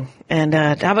do anything. And,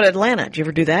 how about Atlanta? Did you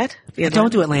ever do that? I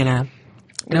don't do Atlanta.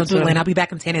 I'll be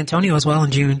back in San Antonio as well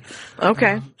in June.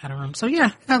 Okay. At a room. So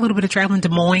yeah, got a little bit of travel in Des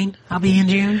Moines. I'll be in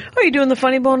June. Oh, you doing the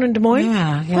Funny Bone in Des Moines?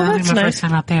 Yeah. Oh, that'll that's be my nice. first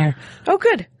time out there. Oh,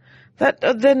 good.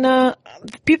 Then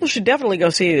people should definitely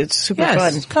go see you. It's super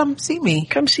fun. Come see me.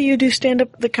 Come see you do stand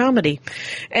up the comedy.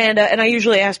 And I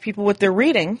usually ask people what they're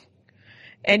reading.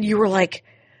 And you were like,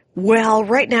 well,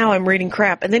 right now I'm reading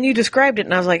crap. And then you described it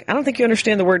and I was like, I don't think you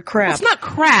understand the word crap. It's not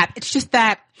crap. It's just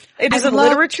that is it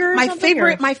literature or my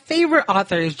something? My favorite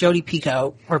author is Jodi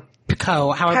Picoult, or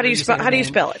Picoult, however How do you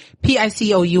spell it?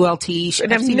 Picoult.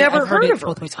 And I've never heard of her.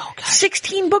 Both ways. Oh god.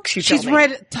 16 books you She's told me.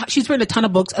 she's written a ton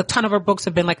of books. A ton of her books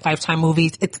have been like Lifetime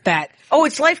movies. It's that. Oh,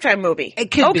 it's Lifetime movie.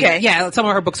 It could okay. be. Yeah, some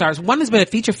of her books are. One has been a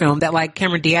feature film that like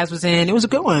Cameron Diaz was in. It was a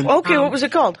good one. Okay, what was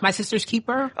it called? My Sister's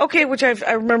Keeper. Okay, which I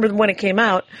remember when it came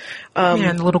out.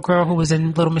 And the little girl who was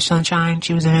in Little Miss Sunshine,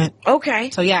 she was in it.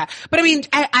 Okay. So yeah. But I mean,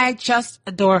 I just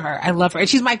adore her. I love her. And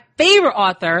she's my favorite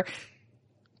author.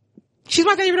 She's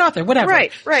my favorite author, whatever.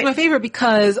 Right. She's my favorite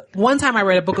because one time I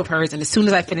read a book of hers and as soon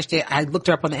as I finished it, I looked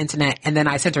her up on the internet and then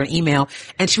I sent her an email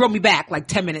and she wrote me back like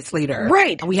 10 minutes later.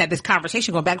 Right. And we had this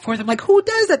conversation going back and forth. I'm like, who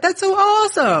does that? That's so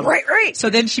awesome. Right. So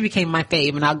then she became my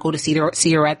fave and I'll go to see her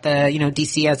at the,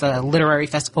 DC as a literary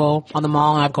festival on the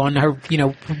mall and I've gone to her,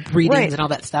 readings and all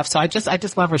that stuff. So I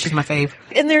just love her. She's my fave.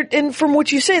 And from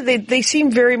what you say, they seem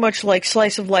very much like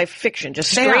slice of life fiction,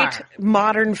 just straight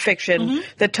modern fiction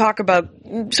that talk about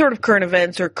sort of current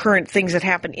events or current things that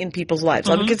happen in people's lives.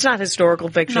 Like, it's not historical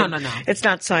fiction. No. It's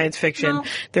not science fiction. No.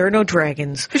 There are no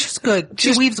dragons. It's just good.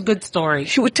 She weaves a good story.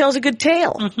 She tells a good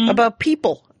tale about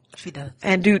people. She does.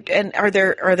 And are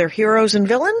there heroes and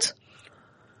villains?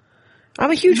 I'm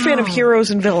a huge fan of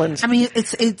heroes and villains. I mean,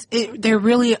 they're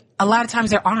really, a lot of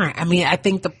times there aren't. I mean, I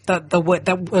think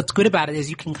what's good about it is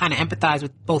you can kind of empathize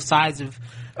with both sides of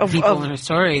people and their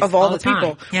stories. Of all the time.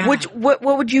 people. Yeah. What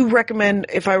would you recommend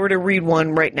if I were to read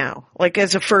one right now? Like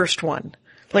as a first one?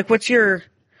 Like what's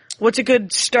a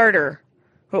good starter?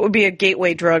 What would be a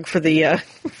gateway drug for the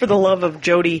love of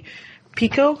Jodi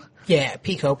Picoult? Yeah,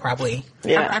 Picoult probably.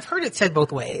 Yeah. I've heard it said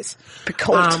both ways.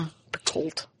 Picoult.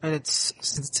 But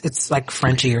it's like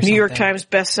Frenchy or something. New York Times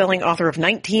best-selling author of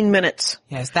 19 Minutes.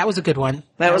 Yes, that was a good one.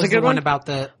 That was a good one about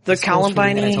the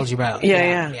Columbine that I told you about.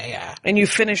 Yeah. And you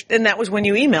finished, and that was when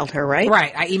you emailed her, right?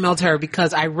 Right. I emailed her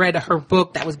because I read her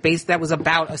book that was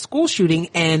about a school shooting,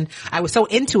 and I was so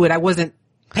into it, I wasn't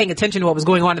paying attention to what was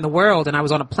going on in the world, and I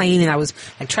was on a plane, and I was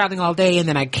like traveling all day, and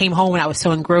then I came home and I was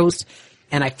so engrossed,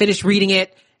 and I finished reading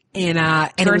it. And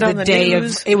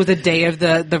it was a day of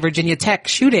the Virginia Tech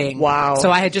shooting. Wow. So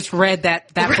I had just read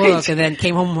that book and then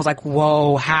came home and was like,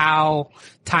 whoa, how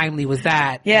timely was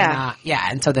that? Yeah. And,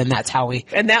 and so then that's how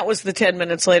and that was the 10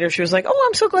 minutes later she was like, oh,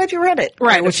 I'm so glad you read it.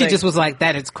 Right. Well, she just was like,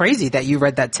 that is crazy that you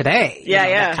read that today. Yeah,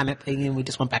 that kind of thing. And we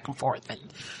just went back and forth. And,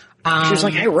 she was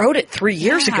like, I wrote it 3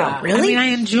 years ago. Really?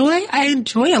 I mean, I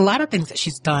enjoy a lot of things that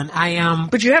she's done.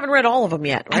 But you haven't read all of them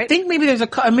yet, right? I think maybe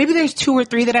there's 2 or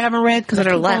 3 that I haven't read because that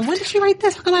are left. When did she write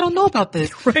this? How come I don't know about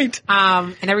this? Right.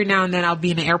 And every now and then I'll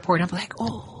be in the airport and I'll be like,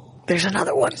 oh, there's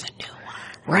another one. There's a new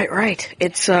one. Right.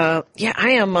 It's, I'm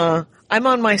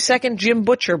on my second Jim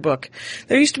Butcher book.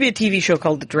 There used to be a TV show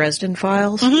called The Dresden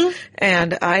Files,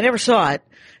 and I never saw it.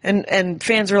 And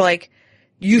fans are like,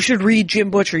 you should read Jim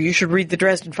Butcher. You should read the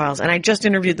Dresden Files. And I just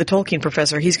interviewed the Tolkien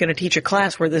professor. He's going to teach a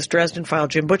class where this Dresden File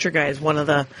Jim Butcher guy is one of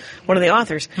the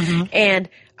authors. And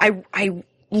I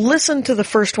listened to the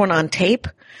first one on tape,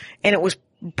 and it was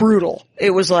brutal.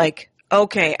 It was like,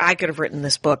 okay, I could have written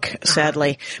this book,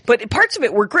 sadly. But parts of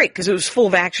it were great because it was full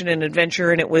of action and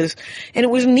adventure, and it was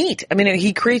neat. I mean,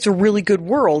 he creates a really good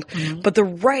world, but the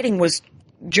writing was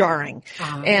jarring.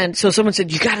 And so someone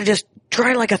said, you got to just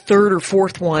try like a third or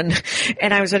fourth one.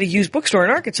 And I was at a used bookstore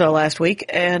in Arkansas last week,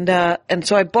 and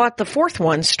so I bought the fourth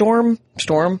one, Storm,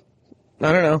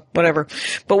 I don't know, whatever.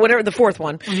 But whatever, the fourth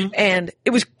one. And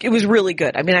it was really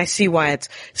good. I mean, I see why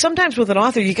sometimes with an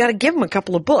author, you gotta give them a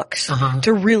couple of books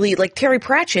to really, like Terry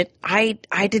Pratchett, I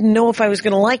didn't know if I was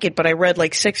gonna like it, but I read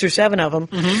like 6 or 7 of them.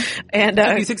 And,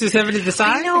 took you 6 or 7 to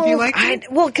decide if you liked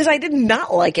it? Well, cause I did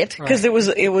not like it, cause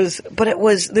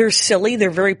they're silly, they're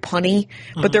very punny,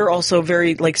 but they're also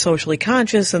very like socially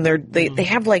conscious, and they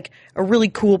have like a really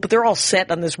cool, but they're all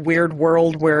set on this weird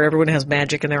world where everyone has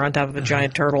magic and they're on top of a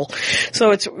giant turtle.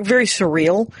 So it's very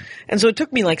surreal. And so it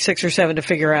took me like 6 or 7 to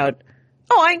figure out,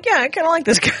 I kind of like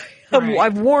this guy. Right.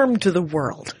 I've warmed to the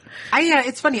world.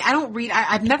 It's funny. I don't read,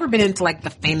 I've never been into like the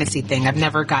fantasy thing. I've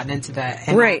never gotten into that.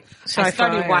 And right. I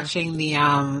started watching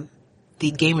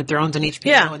the Game of Thrones on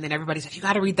HBO, and then everybody said, you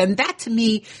gotta read them. That to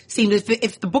me seemed,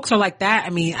 if the books are like that,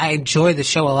 I mean, I enjoy the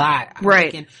show a lot.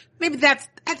 Right. Thinking, maybe that's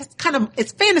kind of,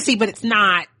 it's fantasy, but it's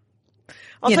not.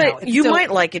 I'll tell you, might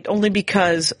like it only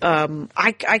because,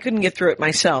 I couldn't get through it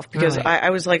myself because I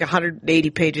was like 180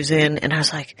 pages in, and I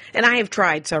was like, and I have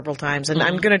tried several times, and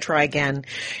I'm gonna try again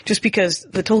just because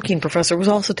the Tolkien professor was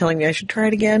also telling me I should try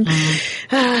it again.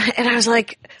 And I was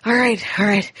like, all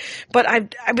right. But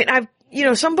I've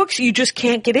some books you just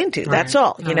can't get into. That's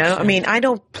all, you know? Sure. I mean, I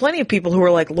know plenty of people who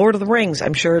are like, Lord of the Rings,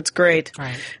 I'm sure it's great.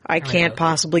 Right. I can't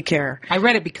possibly care. I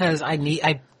read it because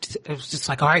it was just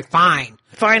like, all right, fine.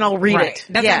 Fine, I'll read it.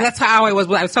 That's how I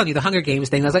was telling you, the Hunger Games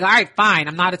thing. I was like, all right, fine.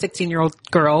 I'm not a 16-year-old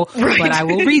girl, but I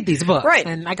will read these books. Right.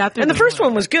 And I got through And the first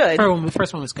one was good. The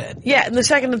first one was good. Yeah, and the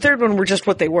second and third one were just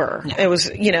what they were. Yeah. It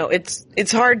was,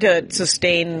 it's hard to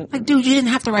sustain. Like, dude, you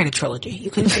didn't have to write a trilogy.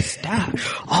 You could just stop.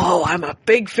 Oh, I'm a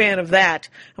big fan of that.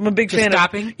 I'm a big fan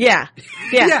stopping? of Yeah.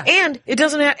 And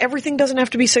everything doesn't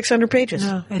have to be 600 pages.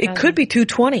 No, it could be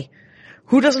 220.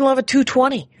 Who doesn't love a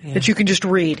 220 that you can just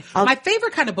read? My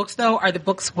favorite kind of books, though, are the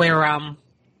books where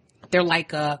they're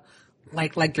like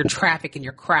your traffic and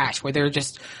your crash, where they're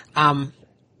just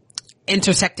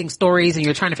intersecting stories, and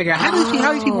you're trying to figure out how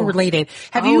are these people related.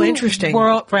 Have you read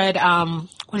what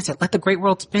is it? Let the Great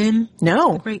World Spin?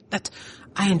 No.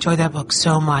 I enjoy that book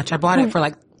so much. I bought it for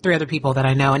like 3 other people that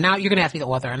I know, and now you're going to ask me the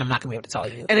author, and I'm not going to be able to tell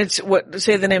you. And it's what?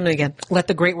 Say the name again. Let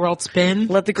the Great World Spin.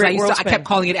 Let the Great World Spin. I kept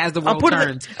calling it As the World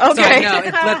Turns. Okay. So I know,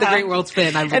 it's Let the Great World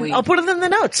Spin, I believe. And I'll put it in the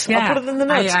notes. Yeah. I'll put it in the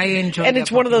notes. I enjoy it. And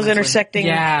it's one of those intersecting,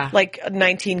 like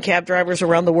 19 cab drivers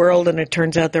around the world, and it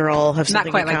turns out they're all have something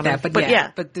in common. Not quite like that, but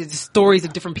yeah. But the stories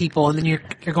of different people, and then you're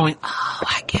going, oh,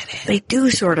 I get it. They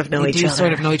do sort of know each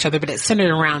other. But it's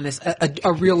centered around this,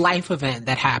 a real life event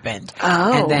that happened.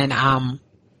 Oh. And then,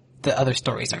 the other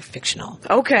stories are fictional.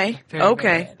 Okay. Very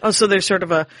Okay. good. Oh, so there's sort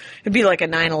of it'd be like a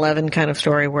 9/11 kind of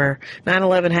story where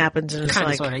 9/11 happens and it's Kinda,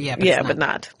 like, sorta, yeah, but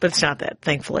it's but it's not that,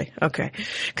 thankfully. Okay.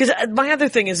 Cause my other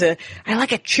thing is I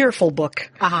like a cheerful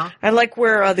book. Uh-huh. I like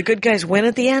where the good guys win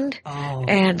at the end. Oh.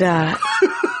 And,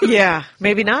 yeah,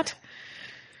 maybe not.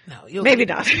 No, Maybe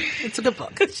not. It's a good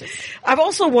book. It's just, I've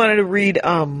also wanted to read,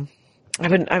 I've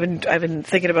been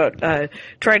thinking about,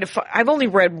 trying to I've only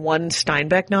read one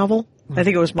Steinbeck novel. I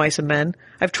think it was Mice and Men.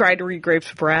 I've tried to read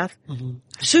Grapes of Wrath.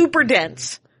 Super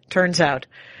dense, turns out.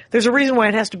 There's a reason why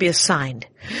it has to be assigned.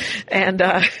 And,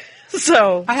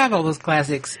 so. I have all those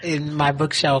classics in my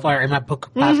bookshelf or in my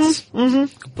book box.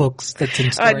 Books that's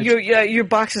in storage. Your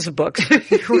boxes of books.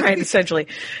 Right, essentially.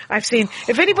 I've seen,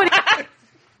 if anyone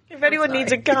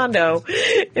needs a condo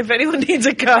in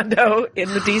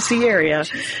the DC area,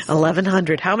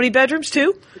 1,100. How many bedrooms?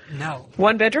 2? No.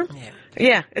 1 bedroom? Yeah.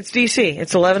 Yeah, it's DC.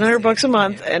 It's $1,100 a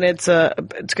month, and it's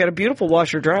got a beautiful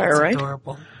washer dryer, right?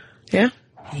 Adorable. Yeah.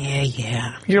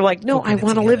 Yeah. You're like, no, We'll I put it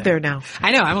want to together. live there now.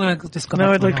 I know. I'm going to just go No,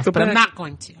 back I'd to my like to house, go but I'm back. not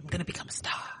going to. I'm going to become a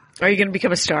star. Are you going to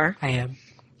become a star? I am.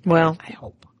 Well, I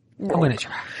hope. I'm going to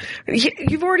try.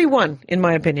 you've already won, in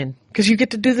my opinion, because you get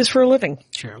to do this for a living.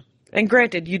 True. And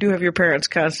granted, you do have your parents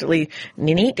constantly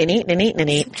neat.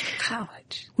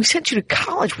 College. We sent you to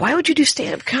college. Why would you do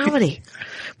stand-up comedy?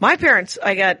 My parents,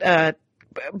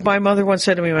 my mother once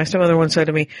said to me, my stepmother once said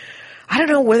to me, I don't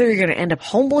know whether you're going to end up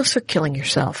homeless or killing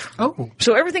yourself. Oh.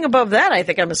 So everything above that, I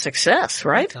think I'm a success,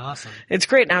 right? That's awesome. It's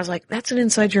great. And I was like, that's an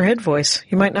inside your head voice.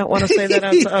 You might not want to say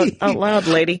that out loud,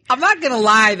 lady. I'm not going to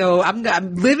lie though.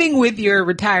 I'm living with your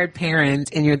retired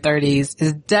parents in your 30s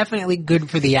is definitely good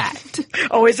for the act.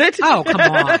 Oh, is it? Oh, come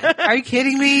on. Are you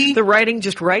kidding me? The writing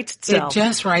just writes itself. It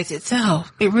just writes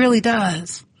itself. It really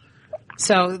does.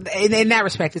 So in that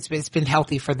respect, it's been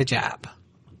healthy for the job.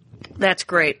 That's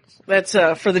great. That's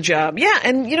for the job. Yeah,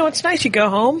 and it's nice. You go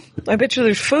home. I bet you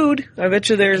there's food. I bet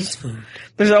you there's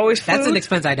always food. That's an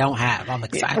expense I don't have. I'm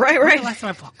excited. Right. When was the last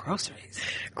time I bought groceries?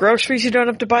 Groceries you don't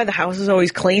have to buy. The house is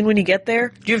always clean when you get there.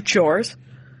 Do you have chores?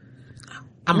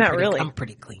 Not really. I'm a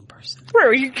pretty clean person.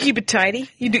 Where you keep it tidy.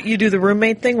 You do the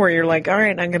roommate thing where you're like, all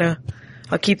right,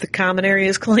 I'll keep the common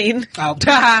areas clean. Oh,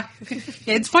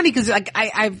 it's funny because like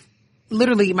I've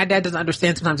literally, my dad doesn't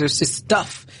understand. Sometimes there's just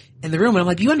stuff in the room, and I'm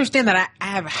like, you understand that I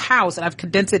have a house and I've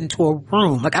condensed it into a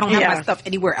room. Like I don't have my stuff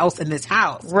anywhere else in this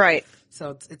house. Right.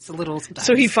 So it's a little.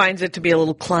 So he finds it to be a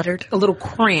little cluttered, a little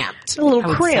cramped, I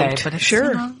would say, but it's,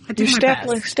 sure. I do You my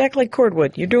best. stack like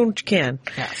cordwood. You're doing what you can,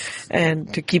 Yes.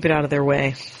 and to keep it out of their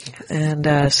way. Yes.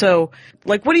 And so,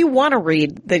 like, what do you want to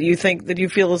read that you think that you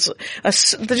feel is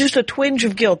just a twinge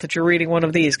of guilt that you're reading one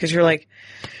of these because you're like,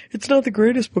 it's not the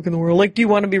greatest book in the world. Like, do you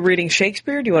want to be reading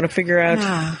Shakespeare? Do you want to figure out?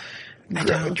 Do you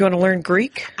want to learn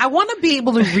Greek? I want to be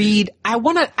able to read. I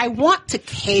want to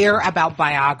care about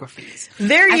biographies.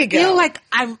 There you go. I feel like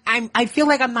I feel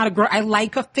like I'm not a girl. I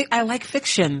like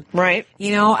fiction. Right.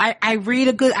 I read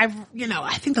a good, I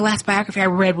think the last biography I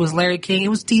read was Larry King. It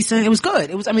was decent. It was good.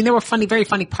 There were very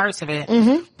funny parts of it.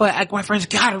 Mm-hmm. But like my friends,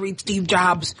 gotta read Steve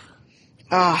Jobs.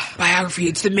 Biography.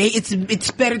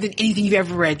 It's better than anything you've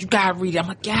ever read. You gotta read it. I'm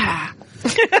like, yeah.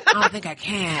 I don't think I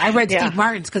can. I read Steve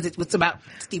Martin's because it was about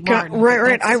Steve Martin.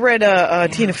 Right. I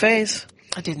read Tina Fey's.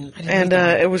 I didn't and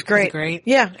it was great. Was it great?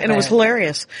 Yeah, and it was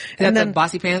hilarious. And then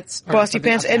Bossy Pants? Bossy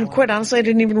Pants. And quite honestly, I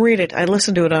didn't even read it. I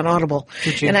listened to it on Audible.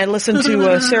 Did you? And I listened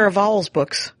to Sarah Vowell's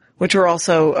books, which are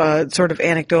also sort of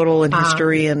anecdotal in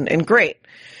history and great.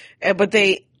 But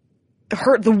the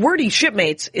Wordy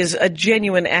Shipmates is a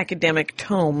genuine academic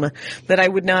tome that I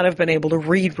would not have been able to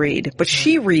read, but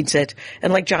she reads it,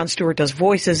 and like Jon Stewart does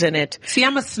voices in it. See,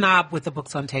 I'm a snob with the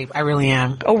books on tape. I really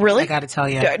am. Oh, really? I gotta tell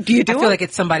you. Do you do it? I feel like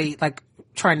it's somebody like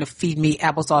trying to feed me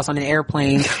applesauce on an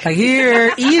airplane. Like,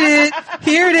 here, eat it.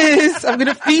 Here it is. I'm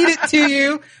gonna feed it to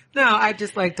you. No, I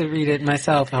just like to read it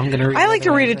myself. I'm gonna read it. I like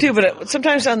to read it too, but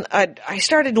sometimes I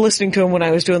started listening to him when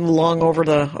I was doing the long over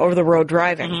the road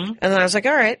driving. Mm-hmm. And then I was like,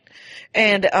 all right.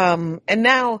 And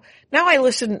now I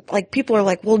listen, like people are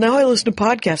like, well, now I listen to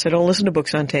podcasts. I don't listen to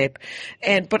books on tape.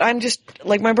 But I'm just,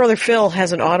 like my brother Phil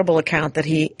has an Audible account that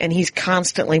he's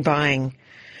constantly buying.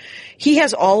 He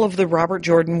has all of the Robert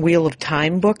Jordan Wheel of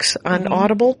Time books on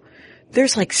Audible.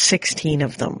 There's like 16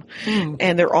 of them.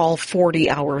 And they're all 40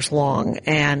 hours long.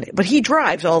 But he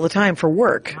drives all the time for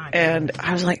work. And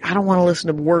I was like, I don't want to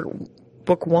listen to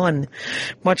book one,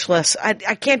 much less. I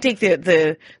can't take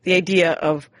the idea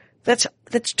of, that's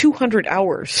 200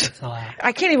 hours.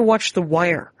 I can't even watch The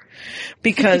Wire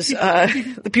because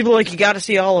the people are like, you got to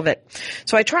see all of it.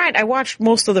 So I tried. I watched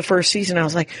most of the first season. I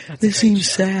was like, this seems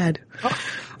sad.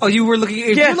 Oh, you were looking.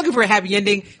 If you're looking for a happy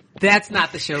ending, That's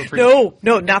not the show for you.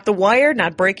 No, not The Wire,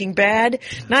 not Breaking Bad,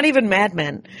 not even Mad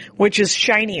Men, which is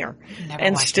shinier. Never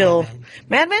And watched still, Mad Men.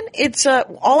 Mad Men, it's,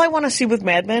 all I want to see with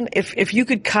Mad Men, if you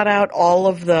could cut out all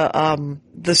of the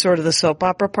sort of the soap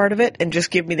opera part of it and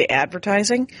just give me the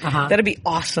advertising, that'd be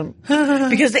awesome.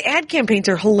 Because the ad campaigns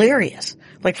are hilarious.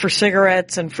 Like for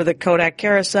cigarettes and for the Kodak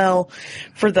carousel,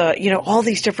 for the, all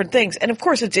these different things. And of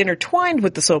course it's intertwined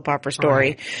with the soap opera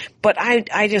story, right. But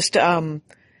I just, I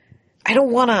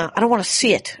don't wanna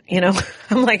see it,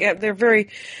 I'm like, they're very,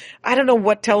 I don't know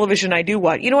what television I do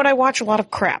watch. You know what? I watch a lot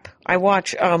of crap. I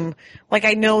watch,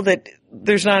 I know that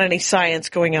there's not any science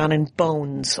going on in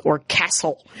Bones or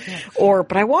Castle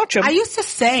but I watch them. I used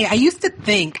to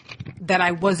think that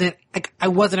I wasn't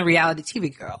a reality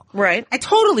TV girl. Right. I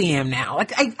totally am now.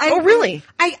 Oh, really?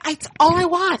 It's all I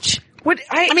watch.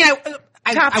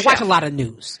 I watch a lot of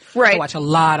news. Right. I watch a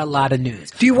lot of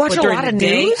news. Do you watch a lot of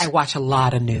news? I watch a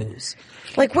lot of news.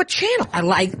 Like what channel? I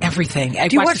like everything. I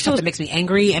Do you watch watch the stuff that makes me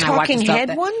angry, and I watch the Talking stuff Head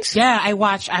that, ones? Yeah, I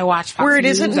watch Fox Where it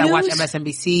News. isn't I watch news?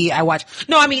 MSNBC.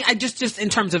 I just in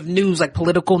terms of news, like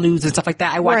political news and stuff like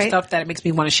that. I watch stuff that makes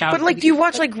me want to shout. But do you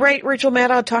watch Rachel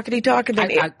Maddow Talkity Talk and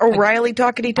then O'Reilly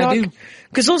Talkity Talk? I do.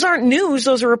 Because those aren't news;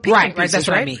 those are opinion Right, pieces, that's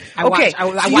what I mean. I watch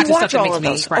the stuff that makes me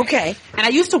those. right. Okay. And I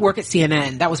used to work at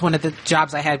CNN. That was one of the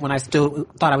jobs I had when I still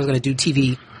thought I was going to do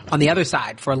TV on the other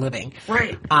side for a living.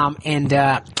 Right.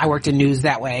 I worked in news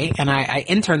that way, and I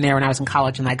interned there when I was in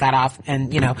college, and I got off,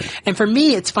 and for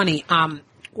me, it's funny,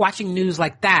 watching news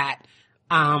like that,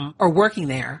 or working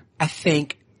there, I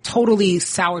think, totally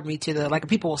soured me to the,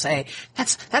 people will say,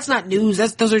 that's not news,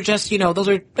 those are just, those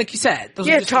are, like you said, those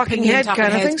are just talking head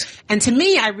kind of things. And to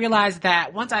me, I realized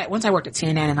that once I worked at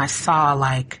CNN and I saw,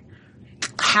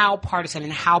 how partisan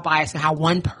and how biased and how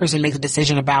one person makes a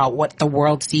decision about what the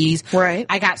world sees. Right.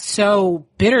 I got so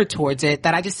bitter towards it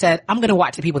that I just said, I'm going to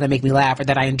watch the people that make me laugh or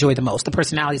that I enjoy the most, the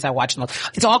personalities I watch the most.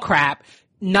 It's all crap.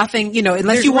 Nothing, unless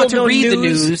there's you want to no read the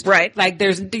news, right?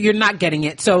 You're not getting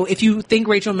it. So if you think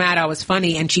Rachel Maddow is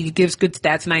funny and she gives good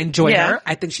stats and I enjoy her,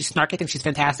 I think she's snarky, I think she's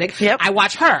fantastic. Yep. I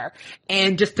watch her.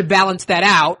 And just to balance that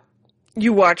out,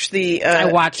 you watch I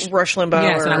watch Rush Limbaugh.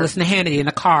 Yes, and I listen to Hannity in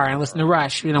the car, and I listen to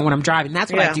Rush, when I'm driving.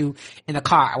 That's what I do in the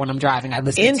car when I'm driving. I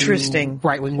listen to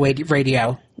right-wing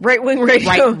radio. Right-wing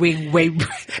radio. Right-wing radio.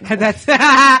 That's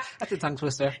a tongue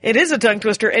twister. It is a tongue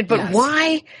twister. But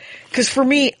why? Because for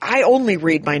me, I only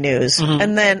read my news,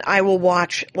 and then I will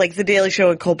watch, The Daily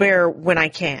Show and Colbert when I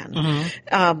can.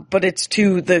 But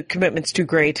the commitment's too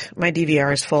great. My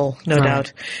DVR is full, no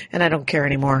doubt, and I don't care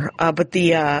anymore.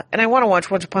 And I want to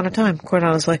watch Once Upon a Time, quite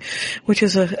honestly, which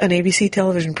is an ABC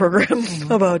television program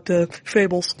about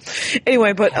fables.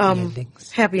 Anyway, but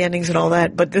happy endings and all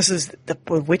that. But this is the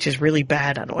witch is really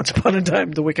bad on Once Upon a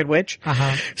Time, the Wicked Witch,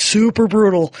 super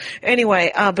brutal.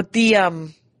 Anyway, but the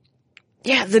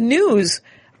news,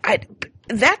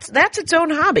 that's its own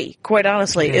hobby, quite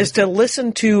honestly, is to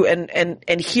listen to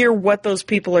and hear what those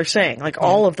people are saying,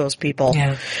 all of those people,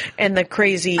 and the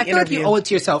crazy I feel interview. like you owe it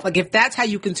to yourself. If that's how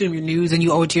you consume your news, and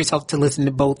you owe it to yourself to listen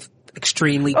to both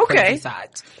extremely crazy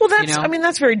sides. Well,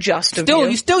 that's very just of you.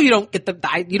 You don't get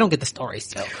the story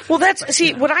still. Well,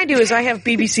 what I do is I have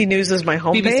BBC News as my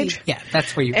homepage. Yeah,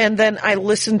 that's where you. And then I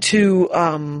listen to,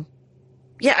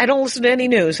 I don't listen to any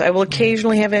news. I will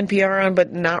occasionally have NPR on,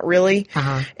 but not really.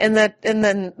 And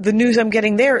then the news I'm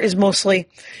getting there is mostly,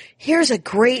 here's a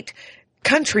great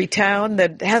country town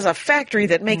that has a factory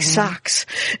that makes socks,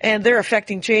 and they're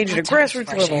affecting change at a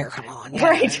grassroots level. Come on.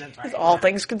 Right. All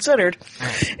things considered.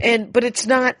 But it's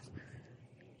not,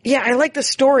 I like the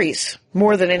stories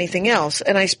more than anything else.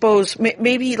 And I suppose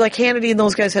maybe Hannity and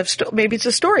those guys have, maybe it's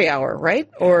a story hour, right?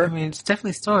 Or, it's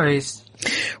definitely stories.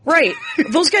 Right.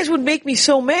 Those guys would make me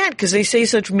so mad because they say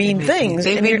such mean things.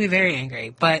 They make me very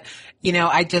angry. But,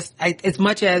 as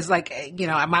much as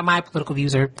my political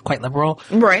views are quite liberal.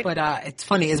 Right. But, it's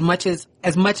funny, as much as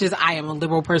I am a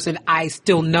liberal person, I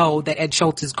still know that Ed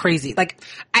Schultz is crazy.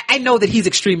 I know that he's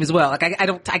extreme as well. I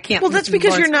can't. Well, that's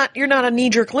because you're not a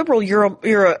knee-jerk liberal.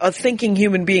 You're a thinking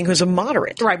human being who's a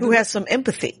moderate. Right. Who has some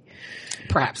empathy.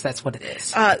 Perhaps that's what it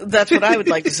is. That's what I would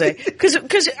like to say. Because,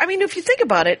 if you think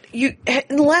about it,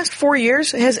 in the last 4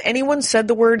 years, has anyone said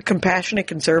the word compassionate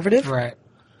conservative? Right.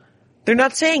 They're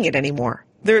not saying it anymore.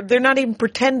 They're not even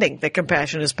pretending that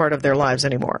compassion is part of their lives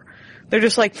anymore. They're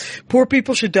just like, poor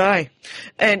people should die.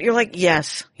 And you're like,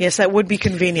 yes, that would be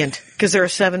convenient because there are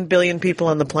 7 billion people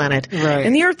on the planet. Right.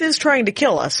 And the earth is trying to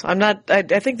kill us. I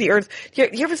think the earth,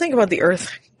 you ever think about the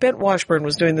earth? Bent Washburn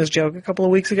was doing this joke a couple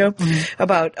of weeks ago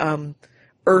about,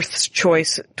 Earth's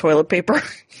Choice toilet paper.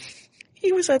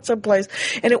 He was at some place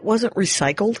and it wasn't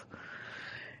recycled.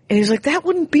 And he's like, that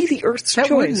wouldn't be the Earth's That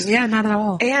choice. wouldn't, yeah, not at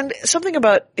all. And something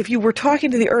about if you were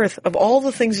talking to the Earth, of all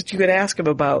the things that you could ask him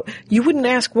about, you wouldn't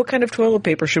ask what kind of toilet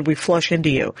paper should we flush into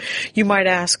you. You might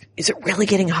ask, is it really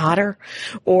getting hotter?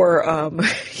 Or,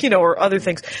 or other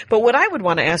things. But what I would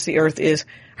want to ask the Earth is,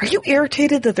 are you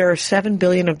irritated that there are 7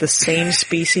 billion of the same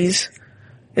species?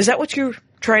 Is that what you're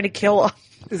trying to kill off?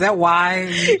 Is that why?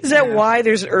 Is that why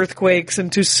there's earthquakes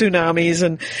and tsunamis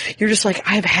and you're just like,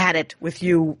 I've had it with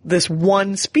you, this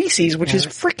one species, which is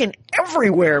freaking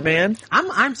everywhere, man.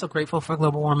 I'm so grateful for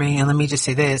global warming, and let me just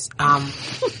say this.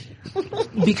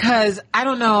 Because I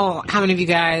don't know how many of you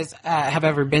guys have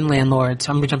ever been landlords,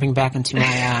 so I'm jumping back into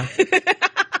my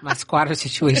my squatter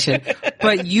situation.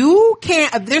 But you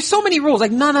can't, there's so many rules,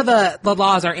 like none of the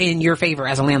laws are in your favor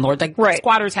as a landlord. Like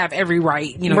squatters have every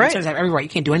right, tenants have every right. You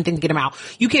can't do anything to get them out.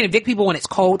 You can't evict people when it's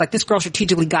cold. Like this girl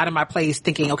strategically got in my place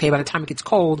thinking, okay, by the time it gets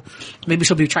cold, maybe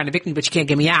she'll be trying to evict me, but she can't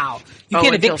get me out. You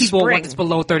can't evict people when it's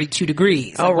below 32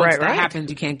 degrees. Like, once that happens,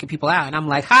 you can't get people out. And I'm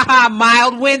like, haha,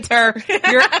 mild winter.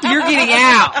 You're getting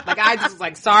out. Like I just was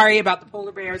like, sorry about the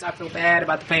polar bears. I feel bad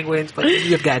about the penguins, but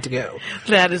you've got to go.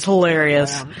 That is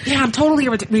hilarious. Yeah, I'm totally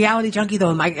a reality junkie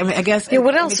though. Like, I guess. Yeah,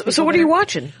 what else? So what are you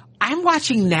watching? I'm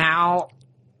watching now.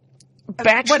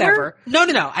 Bachelor? Whatever.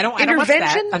 No. I don't watch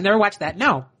that. I've never watched that.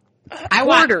 No. I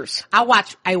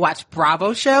watch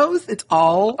Bravo shows. It's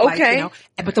all okay.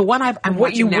 But the one I'm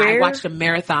watching now, I watched a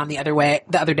marathon the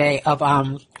other day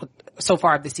of so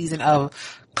far of the season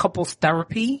of Couples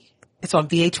Therapy. It's on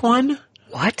VH1.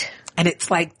 What? And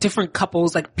it's like different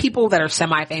couples, like people that are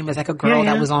semi-famous, like a girl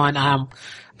that was on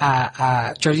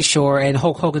Jersey Shore and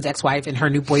Hulk Hogan's ex-wife and her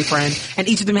new boyfriend, and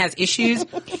each of them has issues.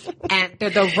 And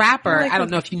the rapper, I don't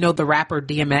know if you know the rapper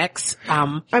DMX.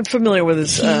 I'm familiar with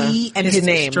his he and his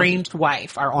name. Estranged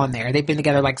wife are on there. They've been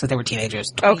together like since they were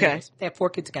teenagers. Okay. Years. They have 4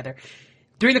 kids together.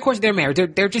 During the course of their marriage,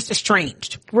 they're just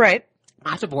estranged. Right.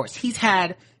 Not divorced. He's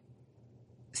had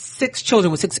 6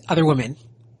 children with 6 other women.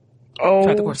 Oh.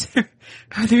 Throughout the course.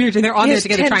 They're on there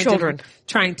together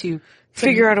trying to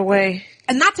figure out a way.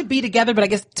 And not to be together, but I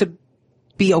guess to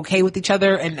be okay with each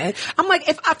other. And I'm like,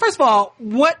 first of all,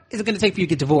 what is it going to take for you to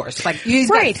get divorced? Like,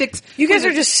 he's got 6. You guys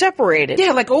are just separated.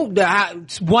 Yeah, like,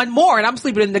 one more and I'm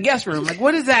sleeping in the guest room. Like,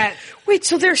 what is that? Wait,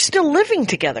 so they're still living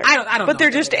together? I don't know. But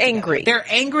they're just angry. They're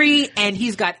angry and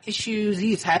he's got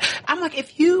issues. I'm like,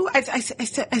 I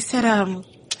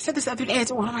said this the other day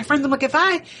to one of my friends. I'm like,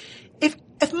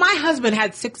 if my husband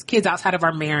had 6 kids outside of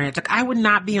our marriage, like I would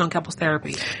not be on couples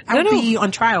therapy. I would be on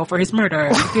trial for his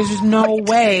murder. Like, there's just no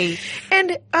way. And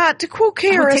to quote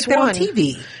KRS-One, on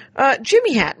TV.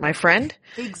 Jimmy Hat, my friend.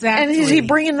 Exactly. And is he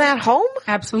bringing that home?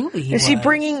 Absolutely. Is he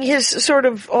bringing his sort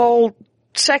of all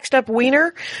sexed up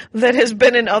wiener that has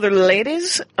been in other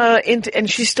ladies and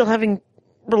she's still having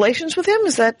relations with him?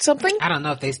 Is that something? I don't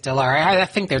know if they still are. I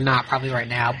think they're not probably right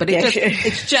now, but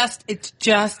it's just,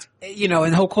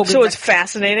 and Hulk Hogan. So it's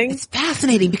fascinating. It's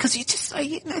fascinating because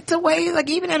it's a way, like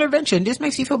even intervention just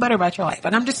makes you feel better about your life.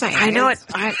 And I'm just saying. I know it.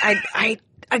 I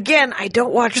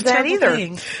don't watch that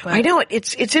either. I know it.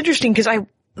 It's interesting because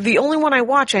the only one I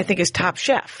watch, I think, is Top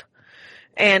Chef.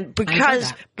 And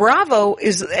because Bravo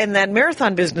and that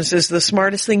marathon business is the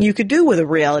smartest thing you could do with a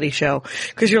reality show.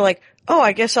 Cause you're like, oh,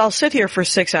 I guess I'll sit here for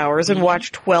 6 hours and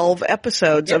watch 12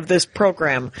 episodes of this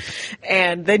program.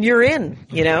 And then you're in,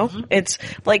 It's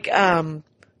like,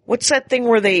 what's that thing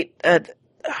where they,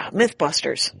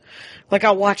 Mythbusters. Like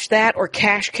I'll watch that or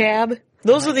Cash Cab.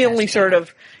 Those are the only sort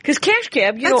of, cause Cash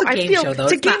Cab, I feel,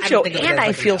 it's a game show and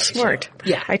I feel smart.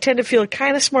 Yeah. I tend to feel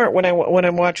kind of smart when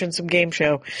I'm watching some game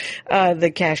show,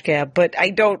 the Cash Cab, but I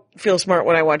don't feel smart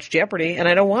when I watch Jeopardy and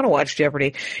I don't want to watch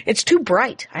Jeopardy. It's too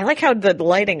bright. I like how the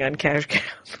lighting on Cash Cab.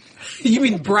 You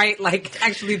mean bright, like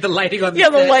actually the lighting on the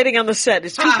set? Yeah, the lighting on the set.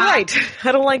 It's too bright.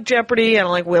 I don't like Jeopardy. I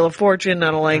don't like Wheel of Fortune.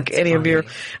 I don't like any of your...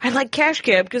 I like Cash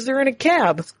Cab because they're in a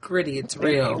cab. It's gritty. It's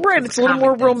real. Right. It's a little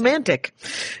more romantic.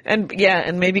 And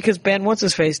maybe because Ben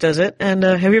What's-His-Face does it. And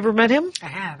have you ever met him? I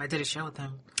have. I did a show with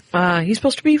him. He's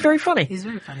supposed to be very funny. He's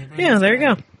very funny. There you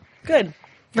go. Good.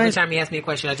 Every time he asked me a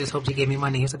question, I just hoped he gave me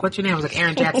money. He was like, what's your name? I was like,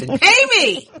 Erin Jackson. Pay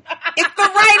me! It's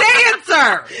the right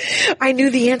answer! I knew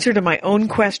the answer to my own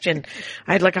question.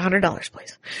 I'd like $100,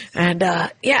 please. And,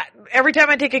 every time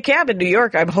I take a cab in New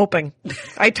York, I'm hoping.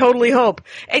 I totally hope.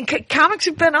 And comics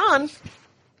have been on.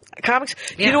 Comics.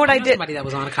 Yeah, you know what I did? Somebody that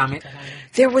was on a comic.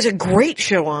 There was a great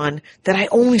show on that I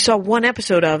only saw one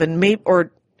episode of,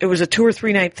 or it was a 2 or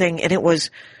 3 night thing, and it was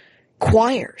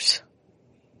choirs.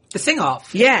 The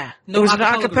sing-off. Yeah. No, it was an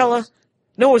acapella.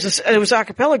 No, it was a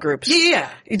cappella groups. Yeah.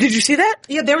 Did you see that?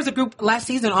 Yeah, there was a group last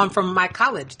season from my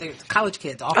college. They college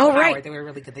kids, all from Howard. Right. They were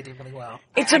really good. They did really well.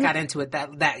 I got into it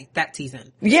that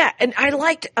season. Yeah, and I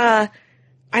liked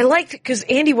because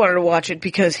Andy wanted to watch it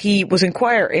because he was in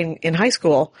choir in high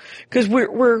school, because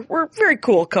we're a very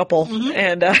cool couple,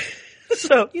 and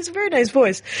so he's a very nice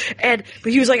voice, but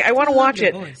he was like, I want to watch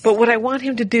it, but what I want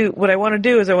to do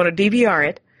is I want to DVR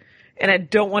it, and I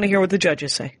don't want to hear what the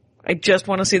judges say. I just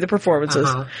want to see the performances.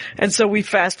 And so we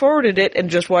fast forwarded it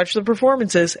and just watched the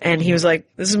performances, and he was like,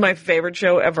 this is my favorite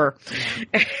show ever.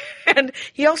 And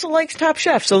he also likes Top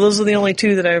Chef, so those are the only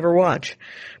two that I ever watch.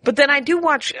 But then I do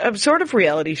watch sort of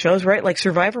reality shows, right? Like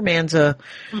Survivor Man's a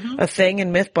thing,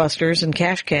 and Mythbusters and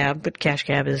Cash Cab, but Cash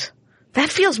Cab that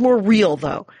feels more real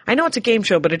though. I know it's a game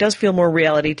show, but it does feel more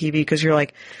reality TV, because you're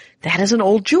like, that is an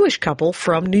old Jewish couple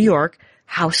from New York.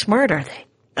 How smart are they?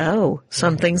 Oh,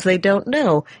 some things they don't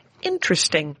know.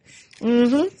 Interesting.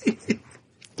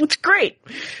 It's great.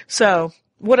 So,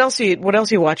 what else are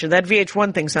you watching? That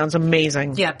VH1 thing sounds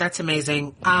amazing. Yeah, that's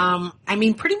amazing. I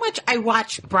mean, pretty much I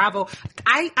watch Bravo.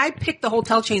 I pick the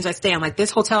hotel chains I stay on. Like,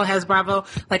 this hotel has Bravo.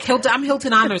 Like, I'm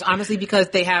Hilton Honors, honestly, because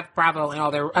they have Bravo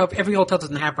and every hotel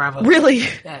doesn't have Bravo. Really?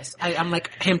 Yes. I'm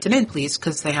like, Hampton Inn, please,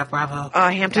 because they have Bravo.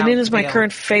 Hampton Inn is my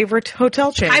current favorite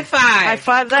hotel chain. High five. High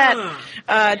five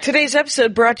that. Today's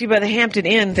episode brought to you by the Hampton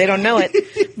Inn. They don't know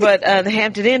it, but the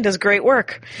Hampton Inn does great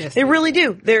work. Yes, they really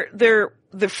do. They're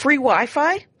the free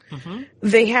Wi-Fi.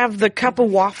 They have the cup of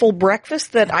waffle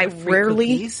breakfast that I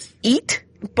rarely eat,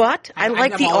 but I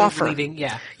like the offer.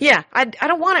 Yeah. I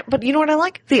don't want it, but you know what I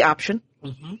like? The option.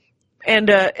 And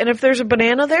if there's a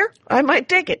banana there, I might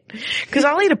take it, because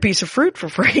I'll eat a piece of fruit for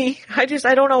free. I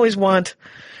don't always want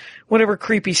whatever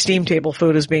creepy steam table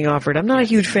food is being offered. I'm not a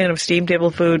huge fan of steam table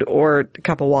food or a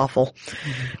cup of waffle.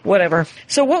 Whatever.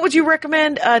 So what would you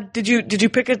recommend? Did you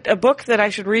pick a book that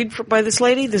I should read by this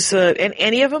lady?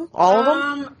 Any of them? All of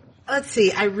them? Let's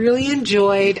see. I really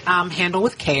enjoyed Handle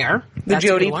with Care. The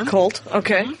Jodi Colt.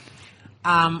 Okay.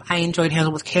 I enjoyed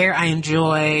Handle with Care. I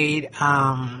enjoyed, like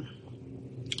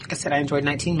I said, I enjoyed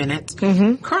 19 Minutes.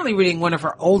 I'm currently reading one of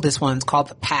her oldest ones called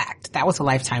The Pact. That was a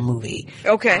Lifetime movie.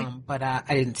 Okay. But I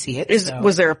didn't see it.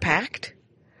 Was there a pact?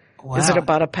 Well, is it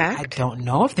about a pact? I don't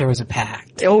know if there was a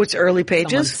pact. Oh, it's early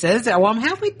pages? Someone says that. Well, I'm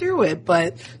halfway through it,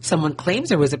 but someone claims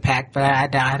there was a pact, but I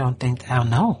don't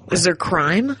know. Is there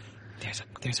crime? There's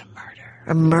a murder.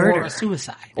 A murder. Or a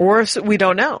suicide. We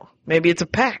don't know. Maybe it's a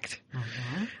pact.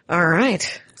 All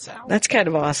right. So that's kind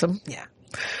of awesome. Yeah.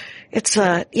 It's,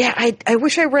 I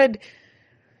wish I read,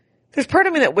 there's part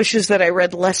of me that wishes that I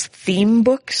read less theme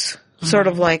books. Sort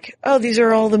of like, oh, these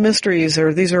are all the mysteries,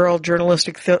 or these are all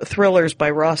journalistic thrillers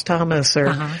by Ross Thomas, or,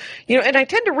 and I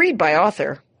tend to read by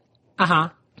author.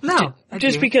 No.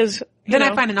 Just because, then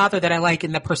I find an author that I like,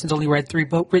 and that person's only written 3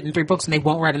 books, and they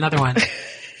won't write another one.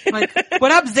 Like,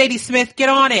 what up, Zadie Smith? Get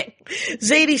on it.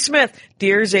 Zadie Smith.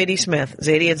 Dear Zadie Smith.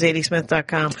 Zadie at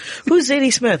ZadieSmith.com. Who's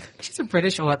Zadie Smith? She's a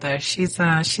British author. She's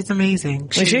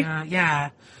amazing. Is she? Yeah.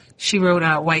 She wrote,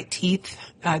 White Teeth.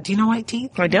 Do you know White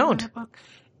Teeth? I don't.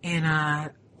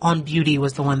 And, On Beauty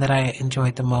was the one that I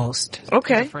enjoyed the most.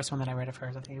 Okay. The first one that I read of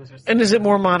hers. I think it was hers. And is it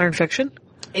more modern fiction?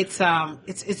 It's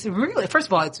really, first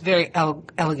of all, it's very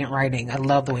elegant writing. I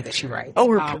love the way that she writes.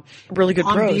 Oh, really good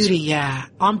prose. On Beauty, yeah.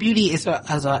 On Beauty is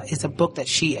a book that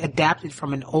she adapted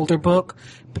from an older book,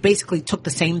 but basically took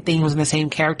the same themes and the same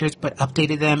characters, but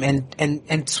updated them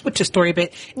and switched the story a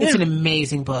bit. It's an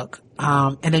amazing book.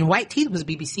 And then White Teeth was a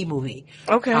BBC movie.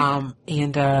 Okay.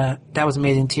 And that was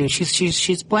amazing too.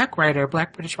 She's a black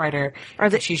British writer. Are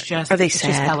they sad? It's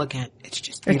just elegant. It's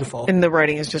just beautiful. And the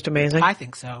writing is just amazing. I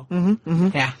think so.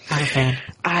 Yeah, I'm a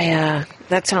fan.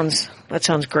 That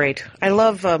sounds great. I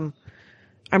love, I'm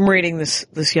reading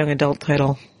this young adult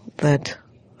title that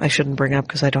I shouldn't bring up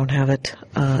because I don't have it,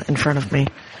 in front of me.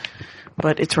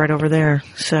 But it's right over there,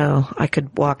 so I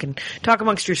could walk and talk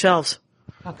amongst yourselves.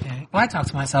 Okay. Well, I talk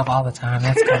to myself all the time.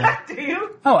 That's good. Do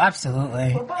you? Oh,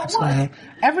 absolutely. Absolutely. What?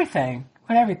 Everything.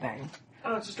 What everything?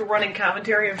 Oh, it's just a running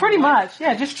commentary? Pretty much.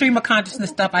 Yeah, just stream of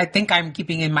consciousness stuff I think I'm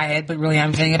keeping in my head, but really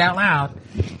I'm saying it out loud.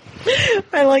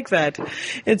 I like that.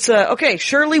 It's,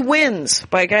 Shirley Wins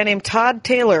by a guy named Todd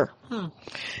Taylor.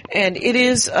 And it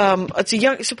is,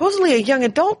 supposedly a young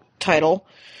adult title,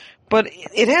 but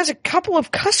it has a couple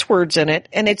of cuss words in it,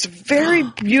 and it's very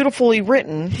beautifully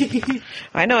written.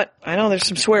 I know it. I know there's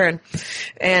some swearing.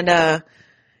 And,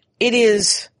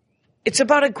 it's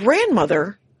about a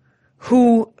grandmother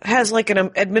who has like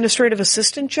an administrative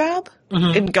assistant job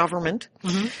in government,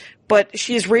 but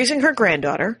she is raising her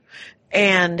granddaughter,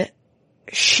 and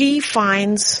she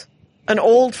finds an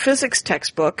old physics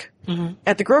textbook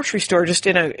at the grocery store, just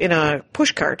in a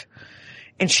push cart,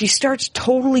 and she starts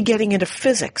totally getting into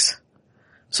physics.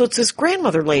 So it's this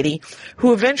grandmother lady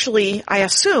who eventually, I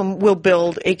assume, will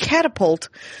build a catapult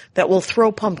that will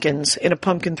throw pumpkins in a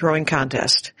pumpkin throwing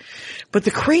contest. But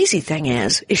the crazy thing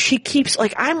is she keeps,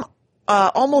 like, I'm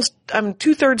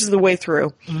 2/3 of the way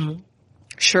through.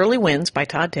 Shirley Wins by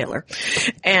Todd Taylor.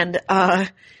 And,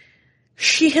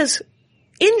 she has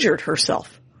injured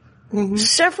herself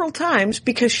several times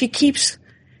because she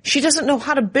doesn't know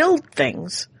how to build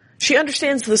things. She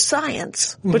understands the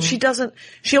science, but she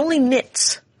only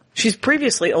knits. She's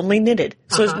previously only knitted.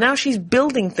 So now she's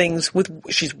building things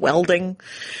she's welding.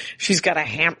 She's got a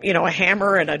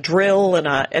hammer and a drill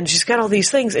and she's got all these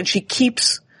things, and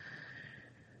she's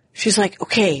like,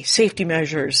 okay, safety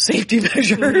measures.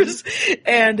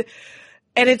 And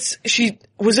she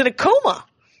was in a coma.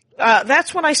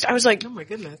 That's when I was like, Oh my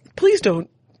goodness. please don't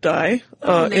die,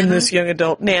 in this young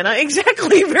adult. Nana,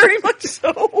 exactly, very much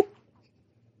so.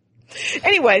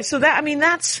 Anyway, so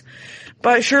that's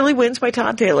by Shirley Wins by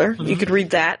Todd Taylor. You could read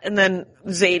that. And then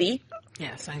Zadie.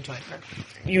 Yes, I enjoyed her.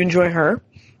 You enjoy her.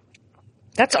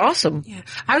 That's awesome. Yeah.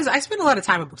 I spend a lot of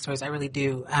time at bookstores. I really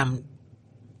do.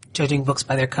 Judging books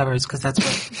by their covers, because that's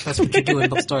what you do in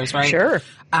bookstores, right? Sure.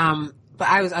 But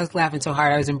I was laughing so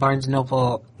hard. I was in Barnes &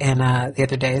 Noble the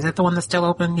other day. Is that the one that's still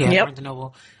open? Yeah, yep. Barnes &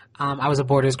 Noble. I was a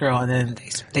Borders girl, and then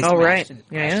they Oh, right.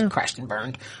 crashed and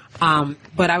burned.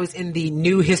 But I was in the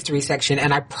new history section,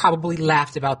 and I probably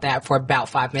laughed about that for about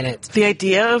 5 minutes. The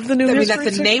idea of the new history that's the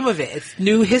section? name of it. It's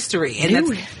new history, and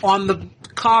that's on the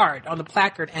card, on the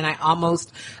placard, and I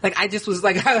almost, I just was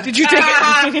like, Did you take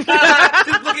it?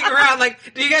 just looking around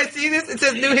like, do you guys see this? It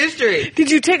says new history.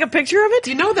 Did you take a picture of it?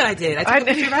 You know that I did. I took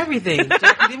a picture of everything.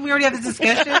 Didn't we already have this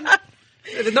discussion?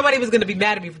 Nobody was going to be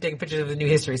mad at me for taking pictures of the new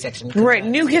history section. Right,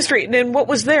 new history. And then what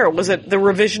was there? Was it the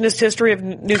revisionist history of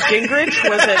Newt Gingrich?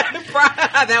 Was it?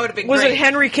 That would have been Was great. it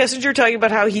Henry Kissinger talking about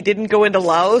how he didn't go into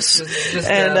Laos? Just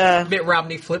and Mitt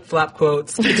Romney flip-flop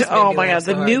quotes. Oh my God,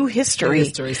 the new history. New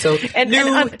history. So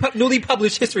newly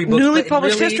published history books. Newly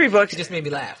published history books. It just made me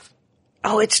laugh.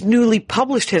 Oh, it's newly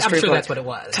published history I'm sure books. that's what it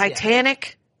was.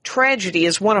 Titanic Tragedy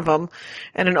is one of them,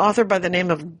 and an author by the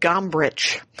name of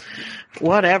Gombrich.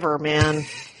 Whatever, man.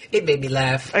 It made me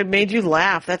laugh. It made you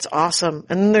laugh. That's awesome.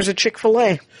 And then there's a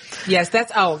Chick-fil-A. Yes,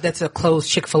 that's a closed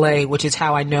Chick-fil-A, which is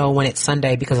how I know when it's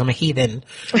Sunday, because I'm a heathen.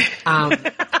 Right,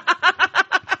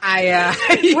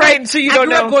 so you don't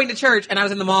know. I grew up going to church, and I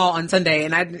was in the mall on Sunday,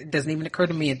 and it doesn't even occur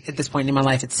to me at this point in my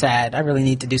life. It's sad. I really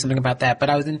need to do something about that. But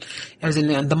I was in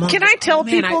the mall. Can I tell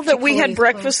people that we had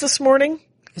breakfast this morning?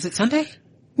 Is it Sunday?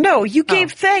 No, you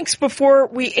gave thanks before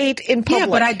we ate in public. Yeah,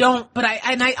 but I don't.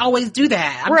 I always do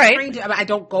that. I'm right. trained I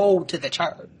don't go to the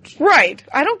church. Right.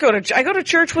 I go to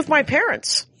church with my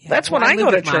parents. Yeah, That's when I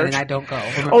go to church. And I don't go.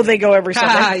 Oh, they go every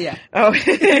Sunday. Yeah. Oh,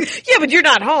 yeah, but you're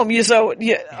not home.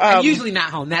 I'm usually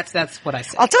not home. That's what I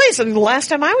said. I'll tell you something. The last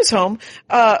time I was home,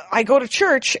 I go to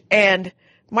church, and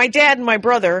my dad and my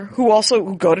brother, who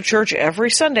go to church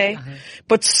every Sunday,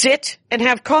 but sit and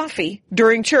have coffee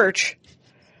during church.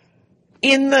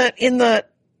 They go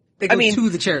to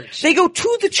the church. They go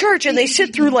to the church, and they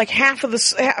sit through like half of the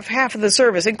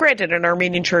service. And granted, an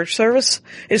Armenian church service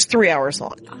is 3 hours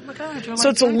long. Oh my God! So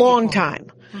it's a long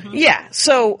time. Mm-hmm. Yeah.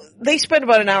 So they spend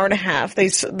about an hour and a half. They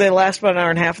last about an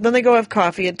hour and a half, and then they go have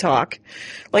coffee and talk.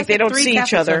 Like they don't see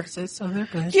each other. Services, so they're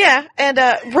good. Yeah. And,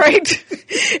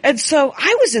 right. And so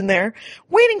I was in there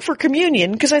waiting for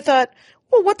communion because I thought,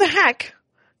 well, what the heck?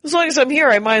 As long as I'm here,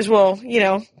 I might as well,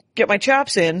 get my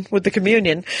chops in with the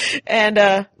communion.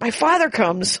 And my father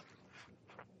comes.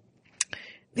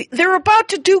 They're about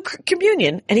to do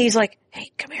communion, and he's like,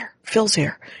 hey, come here. Phil's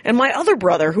here. And my other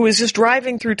brother, who is just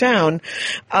driving through town,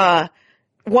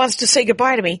 wants to say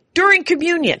goodbye to me during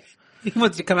communion. He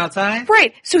wants to come outside?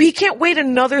 Right. So he can't wait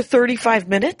another 35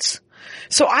 minutes.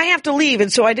 So I have to leave,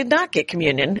 and so I did not get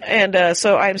communion. And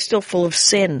so I'm still full of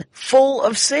sin. Full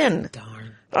of sin.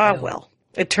 Darn. Well.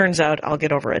 It turns out I'll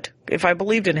get over it. If I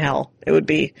believed in hell, it would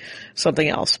be something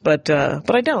else. But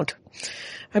I don't.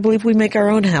 I believe we make our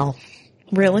own hell.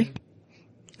 Really?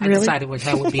 I decided what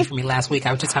hell would be for me last week.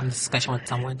 I was just having a discussion with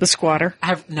someone. The squatter?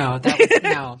 That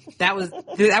was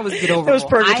get over. That was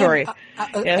purgatory. I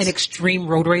am an extreme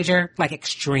road rager, like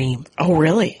extreme. Oh,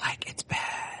 really? Like it's bad.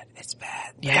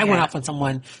 Yeah, I went off on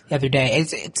someone the other day.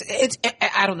 It's.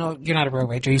 I don't know. You're not a road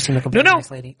rager. You seem like a very nice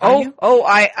lady.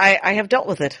 I have dealt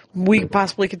with it. We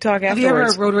possibly could talk afterwards. Have you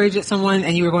ever road raged at someone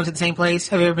and you were going to the same place?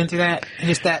 Have you ever been through that? And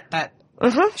just that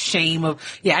shame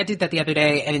of. Yeah, I did that the other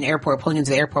day at an airport, pulling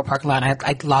into the airport parking lot. And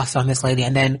I lost on this lady,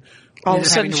 and then all of a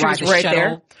sudden she was right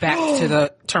there back to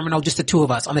the terminal. Just the two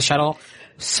of us on the shuttle.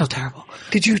 So terrible.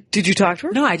 Did you talk to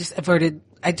her? No, I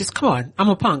just come on. I'm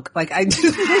a punk. Like I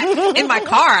just, in my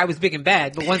car, I was big and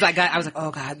bad. But once I was like,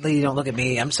 oh God, lady, don't look at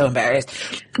me. I'm so embarrassed.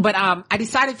 But, I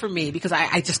decided for me, because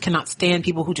I just cannot stand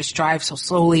people who just drive so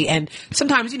slowly. And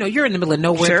sometimes, you're in the middle of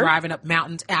nowhere Sure. driving up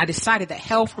mountains. And I decided that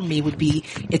hell for me would be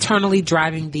eternally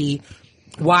driving the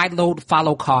wide load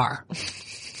follow car.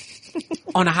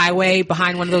 On a highway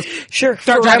behind one of those. Sure.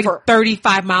 Start driving Forever.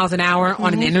 35 miles an hour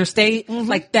on an interstate.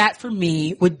 Like that for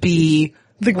me would be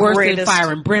The worse greatest. than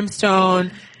fire and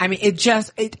brimstone. I mean,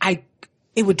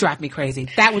 it would drive me crazy.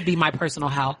 That would be my personal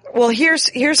hell. Well, here's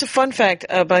a fun fact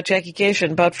about Jackie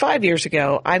Cation. About 5 years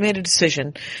ago, I made a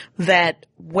decision that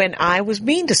when I was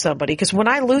mean to somebody, because when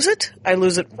I lose it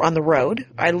on the road.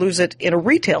 I lose it in a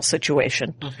retail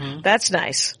situation. That's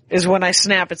nice. Is when I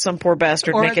snap at some poor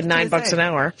bastard Or making the $9 TSA. an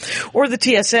hour, or the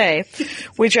TSA,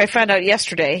 which I found out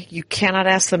yesterday. You cannot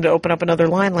ask them to open up another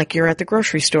line like you're at the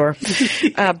grocery store,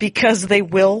 because they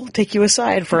will take you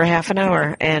aside for a half an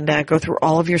hour and go through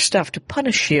all of your stuff to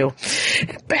punish you,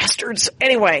 bastards.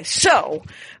 Anyway, so,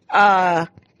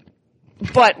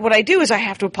 but what I do is I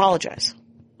have to apologize.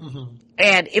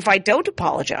 And if I don't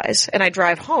apologize and I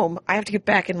drive home, I have to get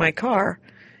back in my car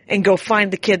and go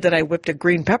find the kid that I whipped a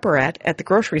green pepper at the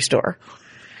grocery store,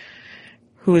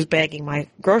 who was bagging my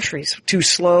groceries too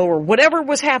slow or whatever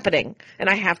was happening, and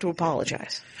I have to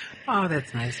apologize. Oh,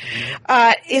 that's nice of you.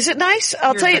 Is it nice?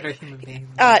 I'll You're tell a you. better human being.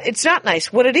 It's not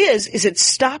nice. What it is it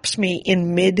stops me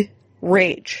in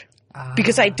mid-rage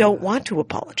because I don't want to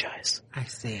apologize. I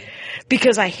see.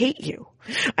 Because I hate you.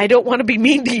 I don't want to be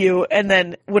mean to you and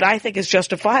then what I think is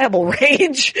justifiable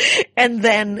rage and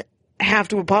then have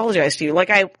to apologize to you.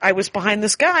 Like I was behind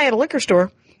this guy at a liquor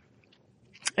store,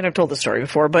 and I've told this story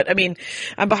before, but I mean,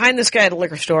 I'm behind this guy at a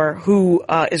liquor store who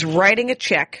is writing a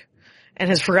check and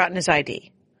has forgotten his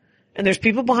ID. And there's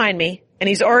people behind me, and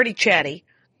he's already chatty,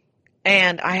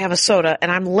 and I have a soda,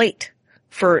 and I'm late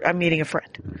I'm meeting a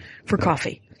friend for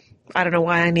coffee. I don't know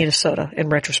why I need a soda in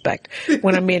retrospect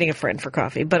when I'm meeting a friend for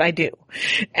coffee, but I do.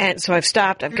 And so I've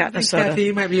stopped, I've gotten a soda.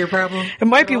 Caffeine might be your problem. It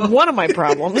might be one of my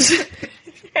problems.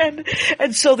 And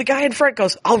so the guy in front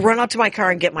goes, I'll run out to my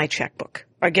car and get my checkbook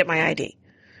or get my ID.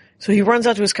 So he runs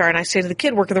out to his car and I say to the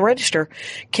kid working the register,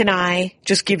 can I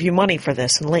just give you money for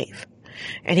this and leave?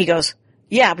 And he goes,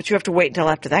 yeah, but you have to wait until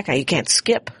after that guy. You can't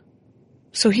skip.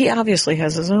 So he obviously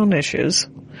has his own issues.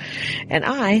 And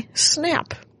I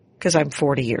snap because I'm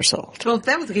 40 years old. Well, if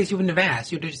that was the case, you wouldn't have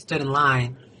asked. You would have just stood in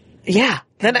line. Yeah.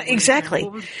 Then exactly.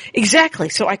 Exactly.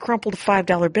 So I crumpled a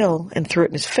 $5 bill and threw it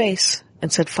in his face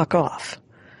and said, fuck off.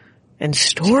 And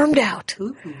stormed out.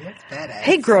 Ooh, that's badass.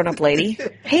 Hey, grown-up lady.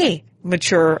 Hey,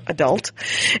 mature adult.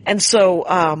 And so,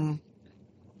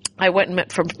 I went and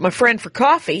met my friend for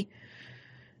coffee.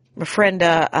 My friend,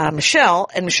 Michelle,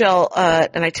 and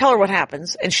I tell her what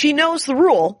happens, and she knows the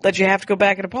rule that you have to go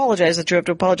back and apologize, that you have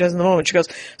to apologize in the moment. She goes,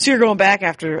 so you're going back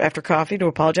after coffee to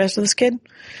apologize to this kid?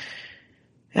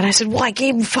 And I said, well, I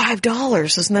gave him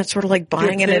 $5. Isn't that sort of like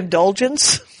buying an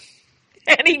indulgence?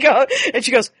 And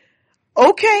she goes,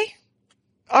 okay.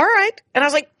 All right. And I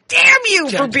was like, damn you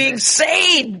for being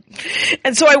sane.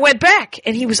 And so I went back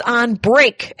and he was on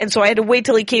break. And so I had to wait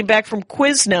till he came back from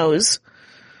Quiznos.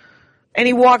 And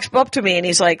he walks up to me and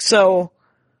he's like, and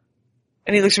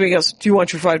he looks at me and goes, do you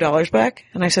want your $5 back?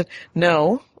 And I said,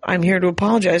 no, I'm here to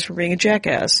apologize for being a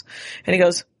jackass. And he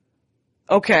goes,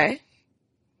 okay.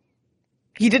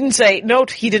 He didn't say, no,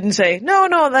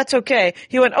 that's okay.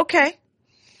 He went, okay.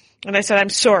 And I said, I'm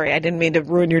sorry. I didn't mean to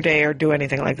ruin your day or do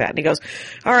anything like that. And he goes,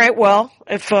 all right, well,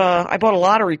 if, I bought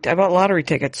lottery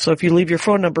tickets. So if you leave your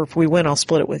phone number, if we win, I'll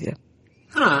split it with you.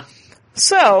 Huh.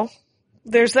 So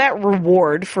there's that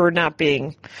reward for not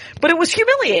being, but it was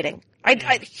humiliating. I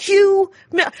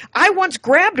once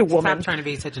grabbed a woman. Stop trying to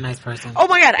be such a nice person. Oh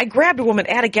my God, I grabbed a woman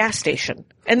at a gas station.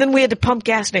 And then we had to pump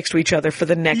gas next to each other for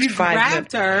the next 5 minutes. You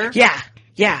grabbed her? Yeah.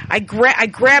 Yeah, I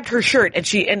grabbed her shirt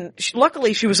and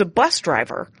luckily she was a bus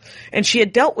driver and she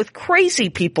had dealt with crazy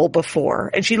people before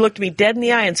and she looked me dead in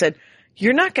the eye and said,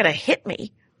 you're not going to hit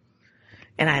me.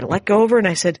 And I let go of her and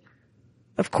I said,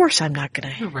 of course I'm not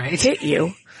going to hit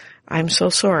you. I'm so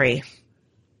sorry.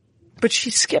 But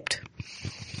she skipped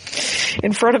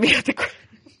in front of me at the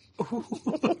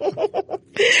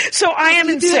So I am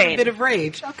insane. A bit of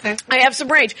rage. Okay. I have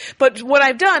some rage. But what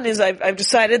I've done is I've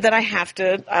decided that I have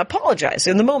to apologize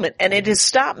in the moment. And it has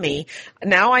stopped me.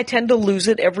 Now I tend to lose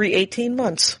it every 18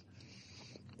 months.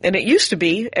 And it used to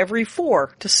be every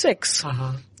 4 to 6.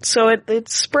 Uh-huh. So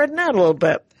it's spreading out a little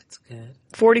bit. That's good.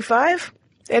 45?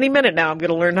 Any minute now I'm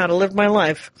going to learn how to live my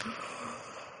life.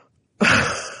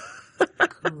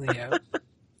 Coolio.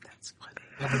 That's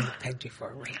funny. tagged you for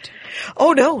a rate.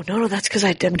 Oh, no, that's because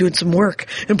I'm doing some work.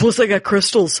 And plus I got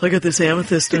crystals. I got this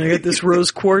amethyst and I got this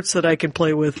rose quartz that I can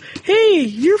play with. Hey,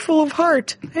 you're full of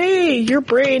heart. Hey, you're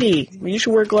brainy. You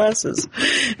should wear glasses.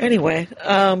 Anyway,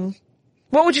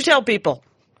 what would you tell people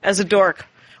as a dork?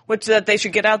 That they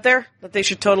should get out there? That they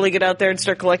should totally get out there and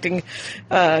start collecting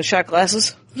shot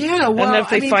glasses? Yeah, well, and if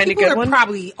they find a good one, people are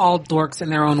probably all dorks in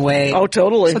their own way. Oh,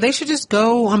 totally. So they should just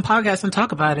go on podcasts and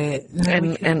talk about it,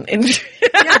 and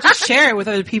yeah, just share it with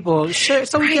other people. Share,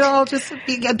 so we can all just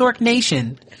be a dork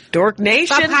nation. Dork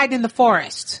nation. Stop hiding in the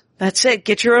forest. That's it.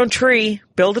 Get your own tree,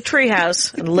 build a tree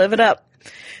house, and live it up.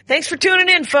 Thanks for tuning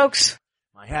in, folks.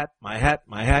 My hat, my hat,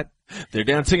 my hat. They're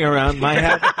dancing around my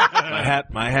hat, my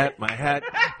hat, my hat, my hat.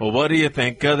 Well, what do you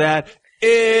think of that?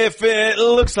 If it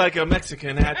looks like a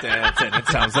Mexican hat dance and it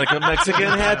sounds like a Mexican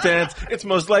hat dance, it's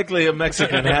most likely a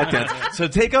Mexican hat dance. So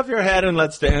take off your hat and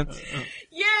let's dance.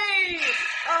 Yay!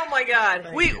 Oh my God.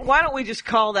 Why don't we just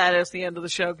call that as the end of the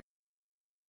show?